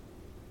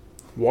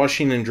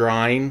 Washing and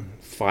drying,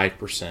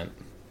 5%.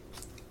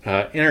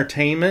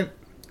 Entertainment,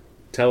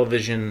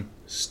 television,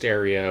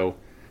 stereo,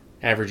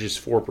 averages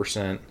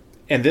 4%.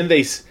 And then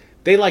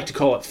they like to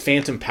call it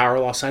phantom power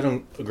loss. I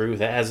don't agree with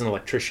that. As an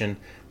electrician,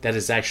 that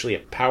is actually a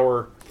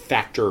power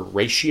factor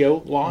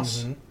ratio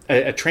loss. Mm-hmm.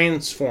 A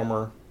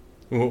transformer,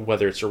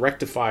 whether it's a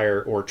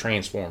rectifier or a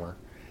transformer,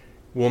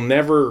 will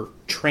never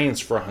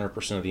transfer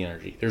 100% of the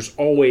energy. There's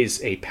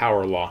always a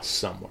power loss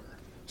somewhere.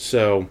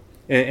 So,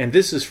 and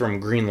this is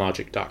from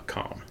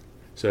greenlogic.com.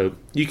 So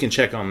you can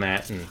check on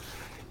that. And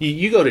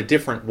you go to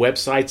different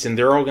websites and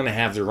they're all going to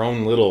have their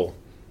own little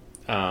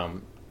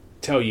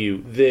tell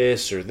you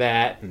this or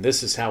that, and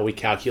this is how we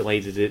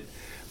calculated it.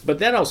 But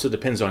that also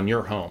depends on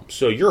your home.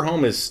 So your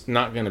home is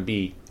not going to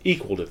be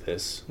equal to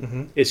this.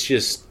 Mm-hmm. It's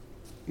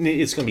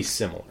going to be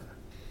similar.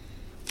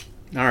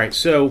 All right,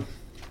 so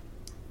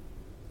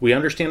we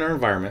understand our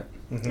environment,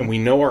 and we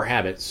know our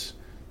habits.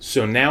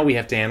 So now we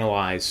have to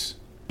analyze.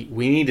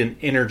 We need an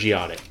energy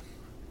audit.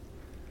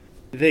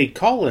 They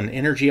call an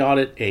energy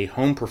audit a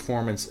home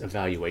performance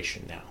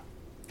evaluation now.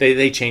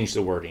 They changed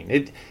the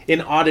wording.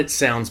 An audit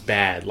sounds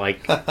bad.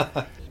 Like,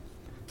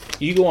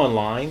 you go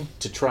online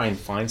to try and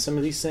find some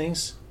of these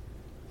things,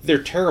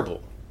 they're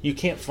terrible. You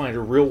can't find a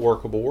real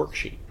workable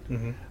worksheet.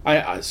 Mm-hmm.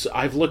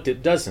 I've looked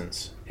at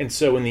dozens. And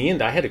so in the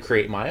end, I had to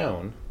create my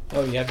own.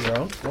 Oh, you have your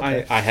own?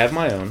 Okay. I have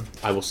my own.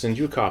 I will send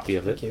you a copy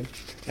of it.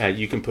 Thank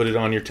you. You can put it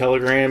on your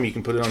Telegram. You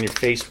can put it on your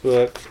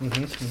Facebook.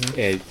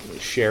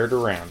 And share it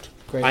around.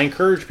 Great. I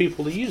encourage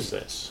people to use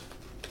this.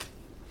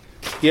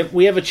 Yep,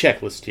 we have a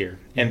checklist here.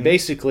 And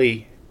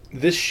basically,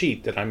 this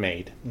sheet that I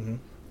made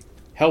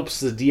helps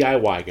the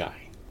DIY guy.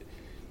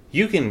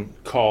 You can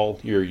call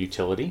your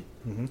utility.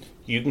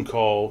 You can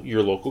call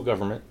your local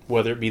government,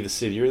 whether it be the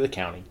city or the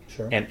county,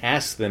 Sure. and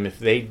ask them if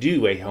they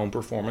do a home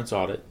performance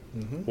audit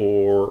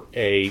or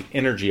a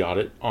energy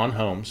audit on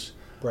homes.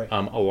 Right.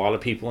 A lot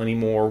of people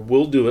anymore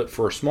will do it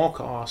for a small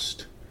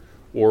cost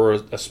or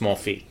a small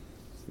fee,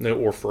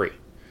 or free,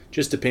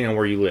 just depending on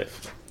where you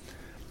live.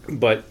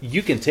 But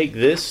you can take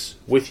this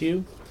with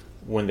you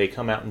when they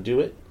come out and do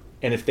it,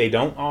 and if they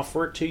don't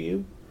offer it to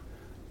you,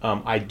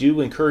 I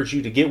do encourage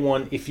you to get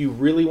one if you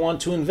really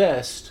want to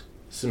invest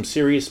some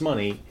serious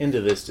money into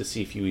this to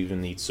see if you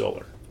even need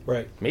solar.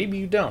 Right. Maybe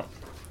you don't.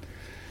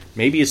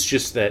 Maybe it's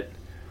just that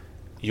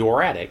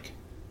your attic,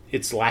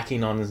 it's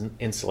lacking on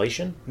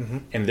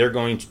insulation, and they're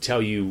going to tell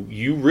you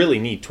you really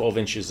need 12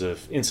 inches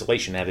of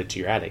insulation added to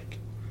your attic,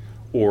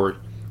 or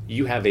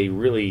you have a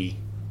really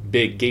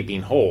big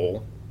gaping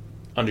hole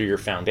under your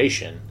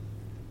foundation.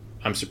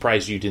 I'm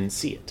surprised you didn't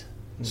see it.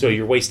 So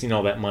you're wasting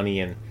all that money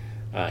in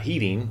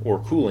heating or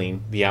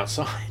cooling the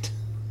outside.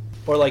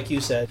 Or like you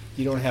said,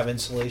 you don't have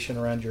insulation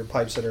around your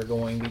pipes that are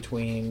going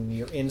between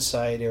your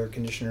inside air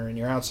conditioner and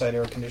your outside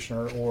air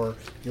conditioner, or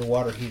your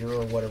water heater,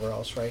 or whatever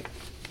else, right?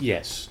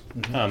 Yes.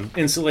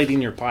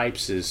 Insulating your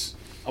pipes is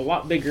a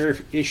lot bigger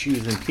issue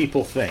than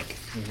people think.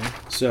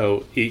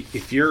 So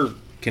if your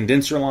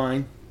condenser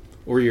line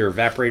or your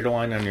evaporator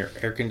line on your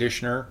air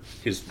conditioner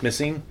is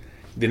missing,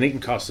 then it can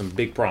cause some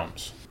big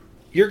problems.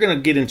 You're going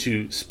to get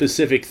into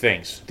specific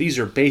things. These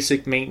are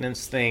basic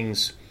maintenance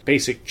things,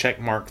 basic check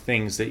mark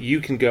things that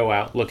you can go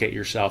out, look at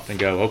yourself, and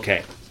go,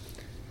 okay,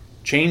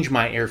 change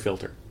my air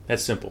filter.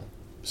 That's simple.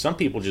 Some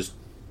people just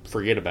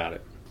forget about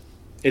it.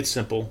 It's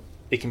simple.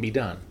 It can be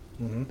done.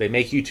 They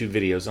make YouTube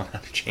videos on how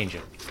to change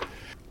it.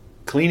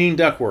 Cleaning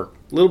ductwork,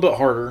 a little bit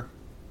harder,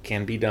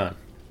 can be done.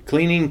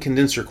 Cleaning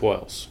condenser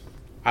coils.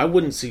 I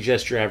wouldn't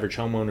suggest your average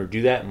homeowner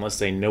do that unless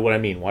they know what I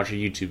mean. Watch a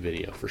YouTube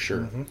video for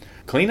sure.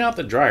 Clean out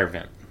the dryer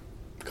vent.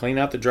 Clean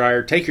out the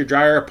dryer. Take your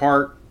dryer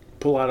apart.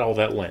 Pull out all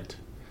that lint.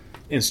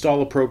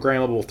 Install a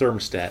programmable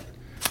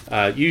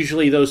thermostat.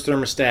 Usually those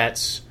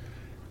thermostats,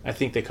 I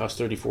think they cost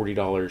 $30,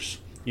 $40.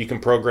 You can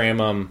program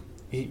them.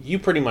 You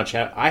pretty much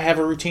have. I have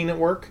a routine at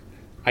work.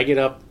 I get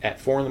up at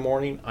 4 in the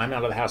morning. I'm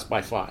out of the house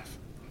by 5.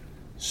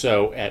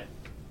 So at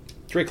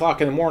 3 o'clock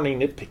in the morning,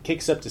 it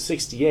kicks up to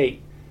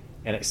 68.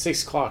 And at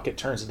 6 o'clock, it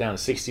turns it down to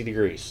 60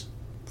 degrees.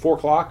 4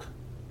 o'clock,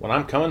 when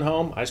I'm coming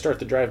home, I start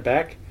the drive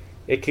back.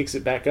 It kicks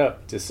it back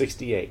up to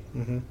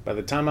 68. By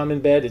the time I'm in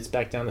bed, it's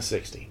back down to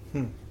 60.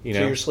 So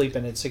you're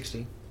sleeping at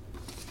 60.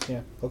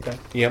 Yeah, okay.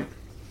 Yep.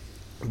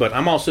 But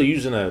I'm also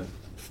using a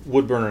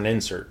wood burner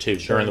insert, too,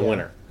 during the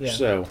winter. Yeah.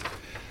 So,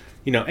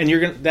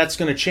 and that's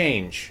going to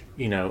change,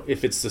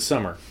 if it's the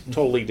summer.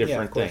 Totally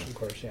different thing. Of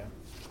course, yeah.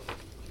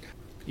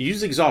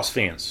 Use exhaust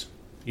fans.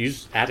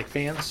 Use attic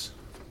fans.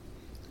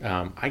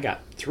 I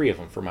got 3 of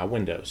them for my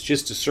windows,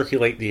 just to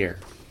circulate the air.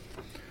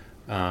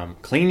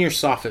 Clean your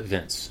soffit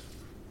vents.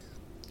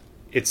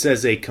 It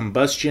says a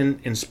combustion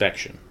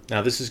inspection.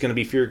 Now, this is going to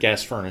be for your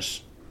gas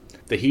furnace.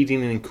 The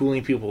heating and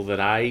cooling people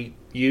that I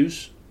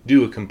use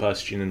do a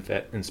combustion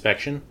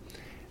inspection.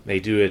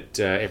 They do it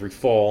every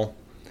fall.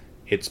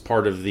 It's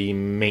part of the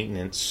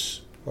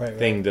maintenance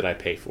thing that I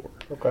pay for.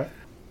 Okay.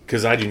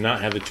 Because I do not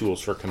have the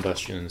tools for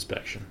combustion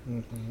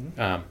inspection.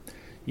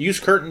 Use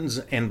curtains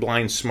and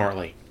blinds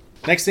smartly.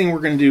 Next thing we're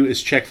going to do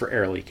is check for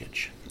air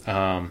leakage.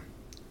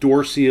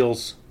 Door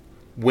seals,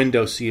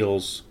 window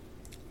seals,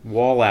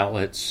 wall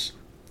outlets,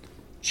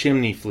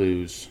 chimney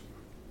flues,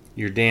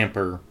 your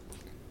damper,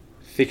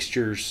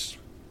 fixtures,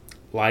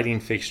 lighting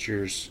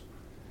fixtures,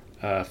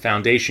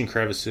 foundation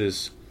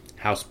crevices,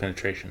 house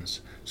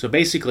penetrations. So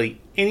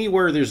basically,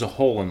 anywhere there's a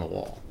hole in the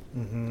wall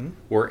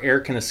where air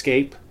can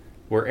escape,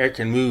 where air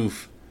can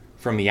move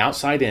from the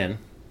outside in,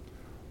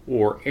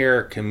 or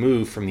air can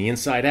move from the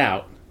inside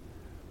out,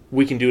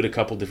 we can do it a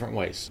couple different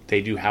ways.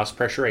 They do house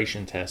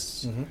pressurization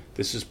tests.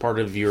 This is part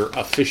of your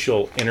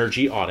official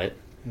energy audit.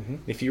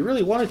 If you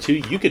really wanted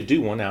to, you could do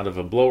one out of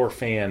a blower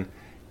fan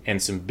and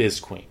some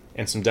Bisqueen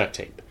and some duct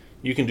tape.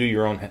 You can do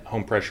your own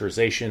home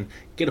pressurization,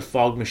 get a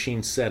fog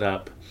machine set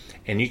up,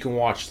 and you can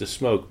watch the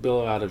smoke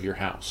billow out of your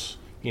house,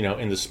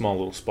 in the small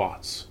little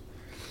spots.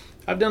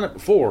 I've done it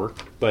before,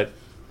 but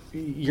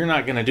you're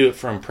not going to do it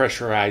from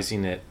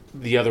pressurizing it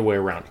the other way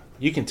around.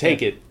 You can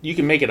take it, you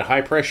can make it a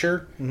high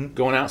pressure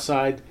going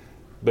outside,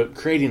 but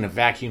creating a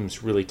vacuum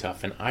is really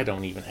tough, and I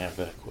don't even have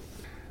that equipment.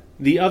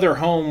 The other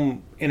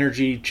home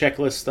energy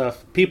checklist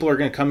stuff, people are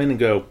going to come in and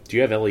go, do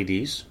you have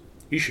LEDs?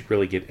 You should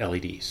really get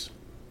LEDs.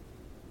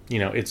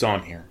 It's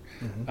on here.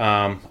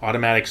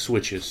 Automatic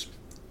switches,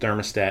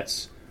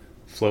 thermostats,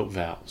 float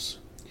valves,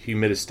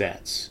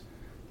 humidistats,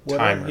 timers. What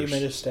are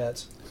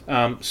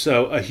humidistats?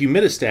 So a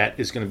humidistat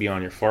is going to be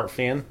on your fart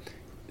fan.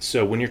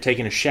 So when you're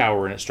taking a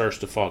shower and it starts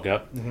to fog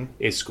up,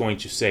 it's going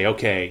to say,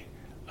 okay,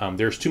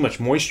 there's too much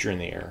moisture in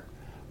the air.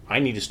 I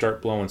need to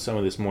start blowing some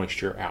of this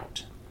moisture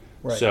out.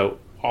 Right. So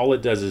all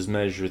it does is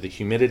measure the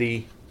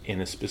humidity in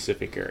a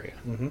specific area.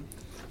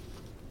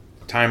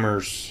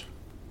 Timers,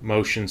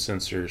 motion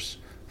sensors,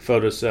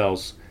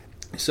 photocells.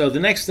 So the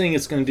next thing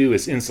it's going to do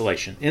is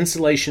insulation.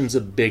 Insulation's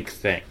a big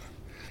thing.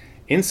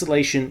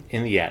 Insulation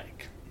in the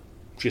attic.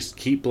 Just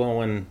keep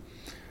blowing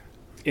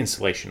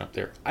insulation up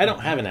there. I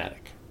don't have an attic.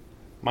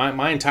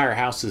 My entire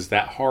house is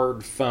that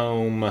hard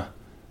foam.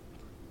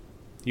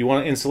 You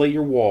want to insulate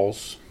your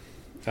walls,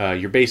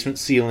 your basement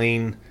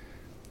ceiling,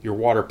 your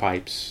water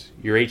pipes,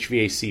 your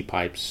HVAC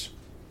pipes,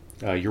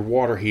 your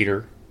water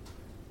heater,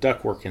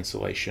 ductwork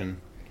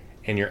insulation,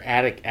 and your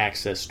attic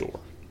access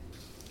door.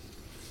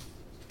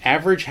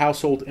 Average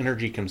household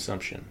energy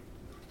consumption.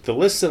 The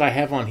list that I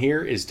have on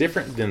here is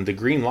different than the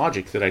Green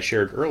Logic that I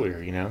shared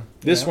earlier,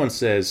 This one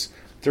says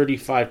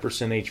 35%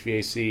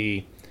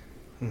 HVAC,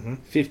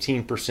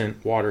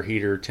 15% water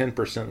heater,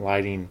 10%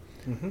 lighting,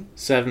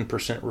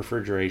 7%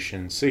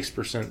 refrigeration,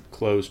 6%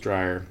 clothes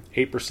dryer,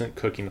 8%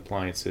 cooking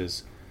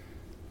appliances,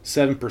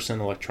 7%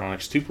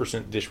 electronics,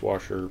 2%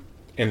 dishwasher,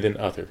 and then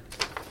other.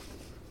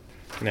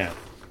 Now,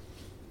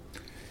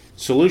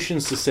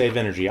 solutions to save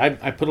energy.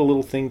 I put a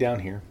little thing down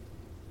here,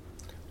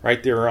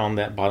 right there on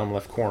that bottom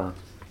left corner.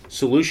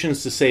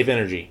 Solutions to save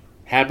energy.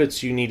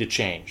 Habits you need to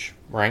change,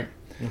 right?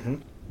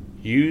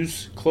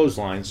 Use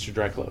clotheslines to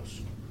dry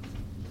clothes.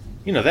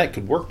 That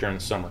could work during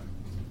the summer.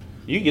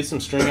 You get some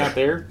string out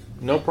there,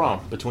 no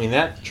problem. Between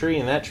that tree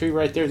and that tree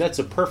right there, that's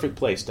a perfect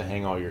place to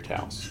hang all your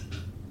towels.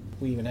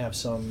 We even have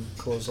some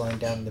clothesline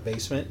down in the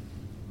basement.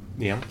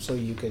 Yeah. So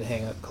you could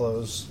hang up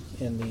clothes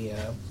in the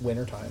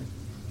wintertime.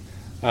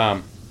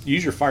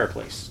 Use your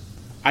fireplace.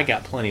 I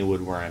got plenty of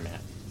wood where I'm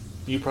at.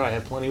 You probably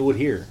have plenty of wood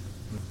here.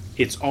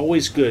 It's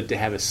always good to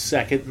have a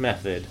second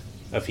method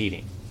of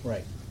heating.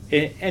 Right.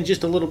 And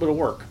just a little bit of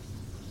work.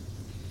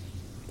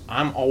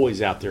 I'm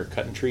always out there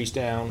cutting trees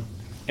down,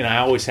 and I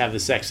always have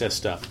this excess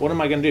stuff. What am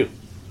I going to do?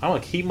 I'm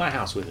going to heat my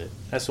house with it.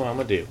 That's what I'm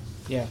going to do.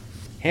 Yeah.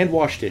 Hand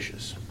wash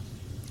dishes.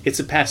 It's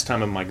a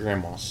pastime of my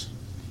grandma's.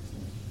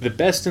 The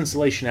best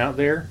insulation out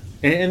there,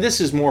 and this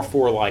is more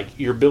for like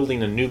you're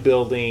building a new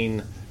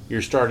building,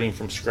 you're starting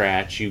from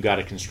scratch, you got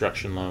a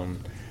construction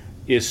loan,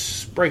 is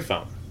spray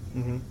foam.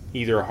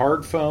 Either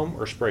hard foam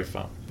or spray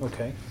foam.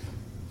 Okay.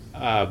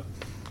 But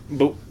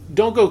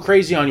don't go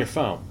crazy on your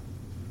foam.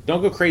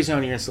 Don't go crazy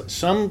on your insulation.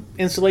 Some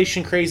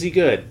insulation crazy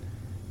good.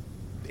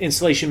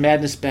 Insulation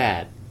madness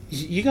bad.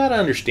 You got to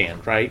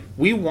understand, right?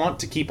 We want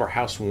to keep our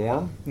house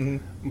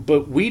warm,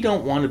 but we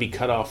don't want to be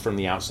cut off from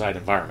the outside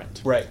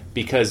environment. Right.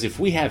 Because if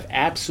we have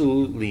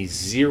absolutely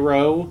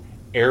zero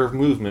air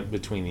movement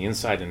between the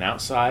inside and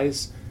outside,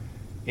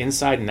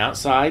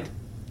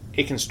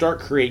 it can start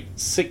create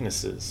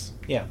sicknesses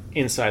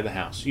inside the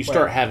house. You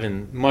start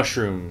having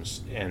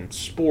mushrooms and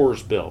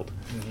spores build.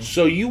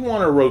 So you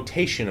want a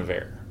rotation of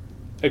air,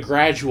 a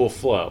gradual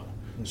flow.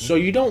 So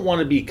you don't want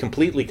to be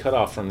completely cut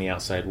off from the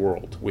outside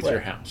world with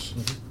your house.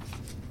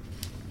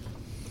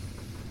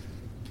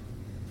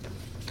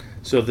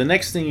 So the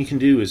next thing you can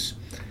do is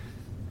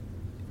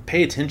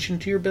pay attention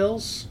to your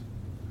bills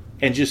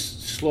and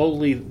just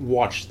slowly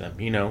watch them.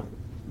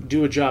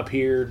 Do a job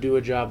here, do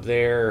a job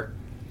there,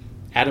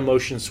 add a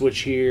motion switch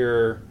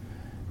here,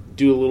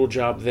 do a little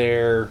job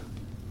there,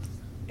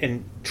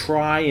 and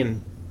try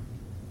and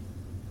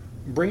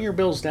bring your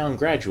bills down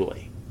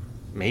gradually.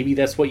 Maybe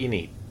that's what you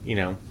need,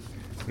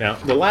 Now,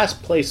 the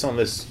last place on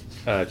this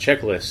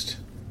checklist,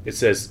 it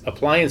says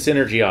appliance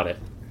energy audit.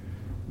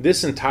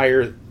 This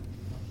entire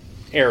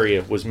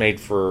area was made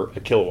for a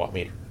kilowatt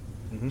meter.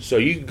 So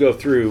you can go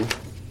through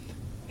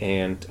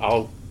and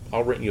I'll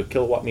rent you a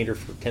kilowatt meter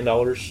for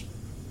 $10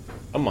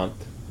 a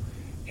month,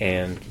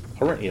 and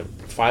I'll rent you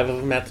 5 of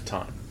them at the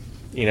time,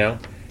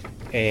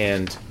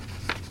 and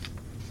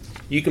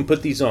you can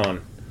put these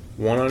on.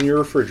 One on your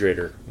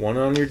refrigerator, one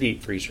on your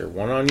deep freezer,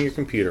 one on your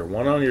computer,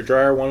 one on your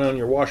dryer, one on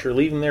your washer.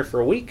 Leave them there for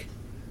a week.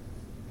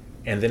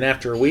 And then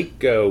after a week,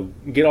 go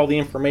get all the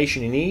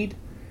information you need,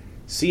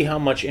 see how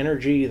much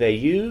energy they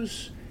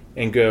use,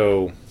 and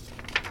go,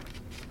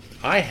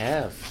 I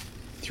have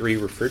 3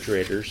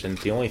 refrigerators, and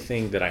the only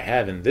thing that I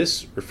have in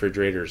this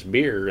refrigerator is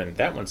beer, and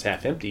that one's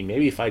half empty.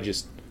 Maybe if I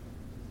just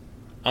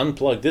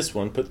unplug this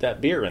one, put that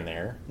beer in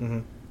there,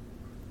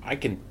 I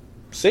can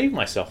save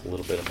myself a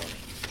little bit of money.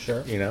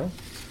 Sure.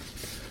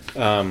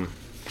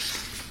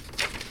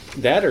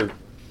 That or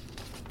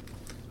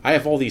I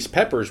have all these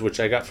peppers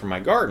which I got from my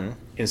garden.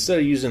 Instead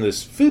of using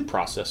this food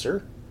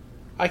processor,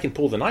 I can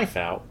pull the knife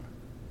out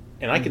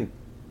and I can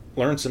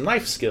learn some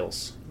knife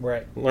skills.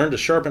 Right. Learn to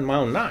sharpen my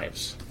own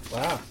knives.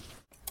 Wow.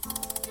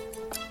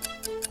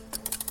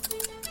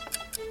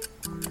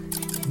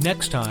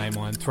 Next time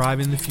on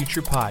Thrive in the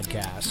Future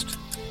podcast.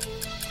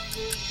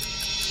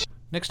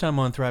 Next time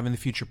on Thrive in the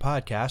Future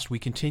podcast, we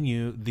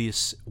continue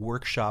this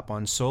workshop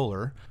on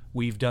solar.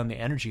 We've done the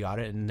energy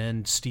audit, and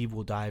then Steve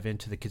will dive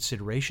into the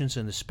considerations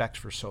and the specs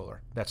for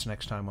solar. That's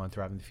next time on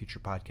Thrive in the Future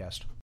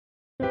podcast.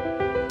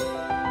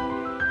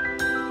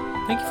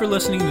 Thank you for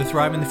listening to the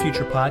Thrive in the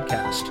Future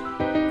podcast.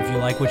 If you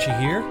like what you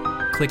hear,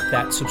 click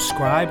that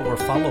subscribe or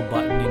follow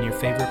button in your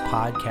favorite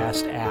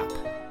podcast app.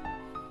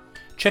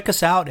 Check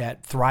us out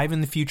at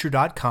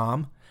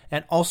thriveinthefuture.com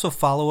and also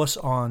follow us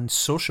on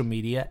social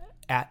media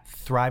at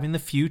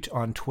thrivingthefute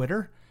on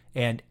Twitter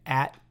and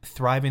at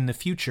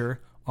thrivingthefuture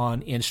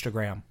on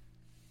Instagram.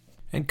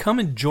 And come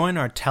and join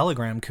our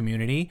Telegram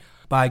community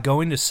by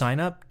going to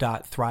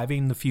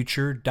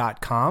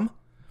signup.thrivingthefuture.com.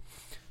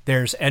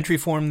 There's entry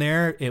form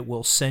there. It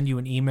will send you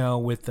an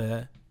email with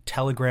the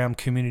Telegram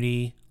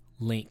community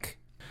link.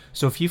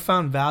 So if you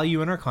found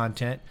value in our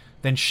content,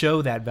 then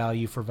show that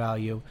value for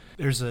value.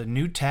 There's a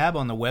new tab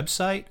on the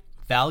website,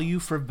 Value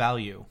for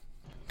Value.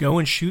 Go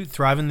and shoot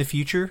Thrive in the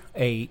Future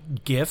a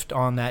gift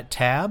on that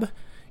tab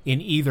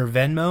in either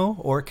Venmo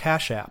or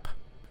Cash App.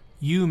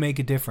 You make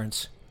a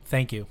difference.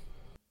 Thank you.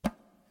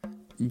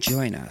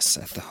 Join us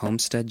at the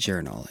Homestead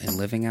Journal in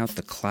living out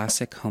the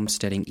classic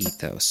homesteading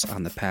ethos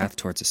on the path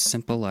towards a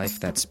simple life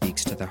that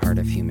speaks to the heart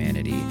of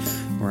humanity.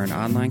 We're an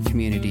online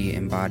community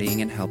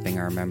embodying and helping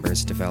our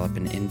members develop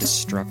an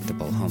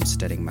indestructible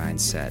homesteading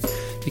mindset.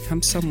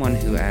 Become someone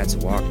who adds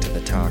walk to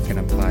the talk and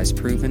applies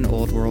proven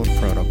old-world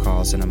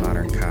protocols in a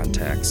modern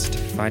context.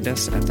 Find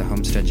us at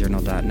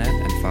thehomesteadjournal.net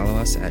and follow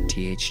us at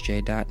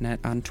thj.net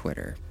on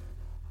Twitter.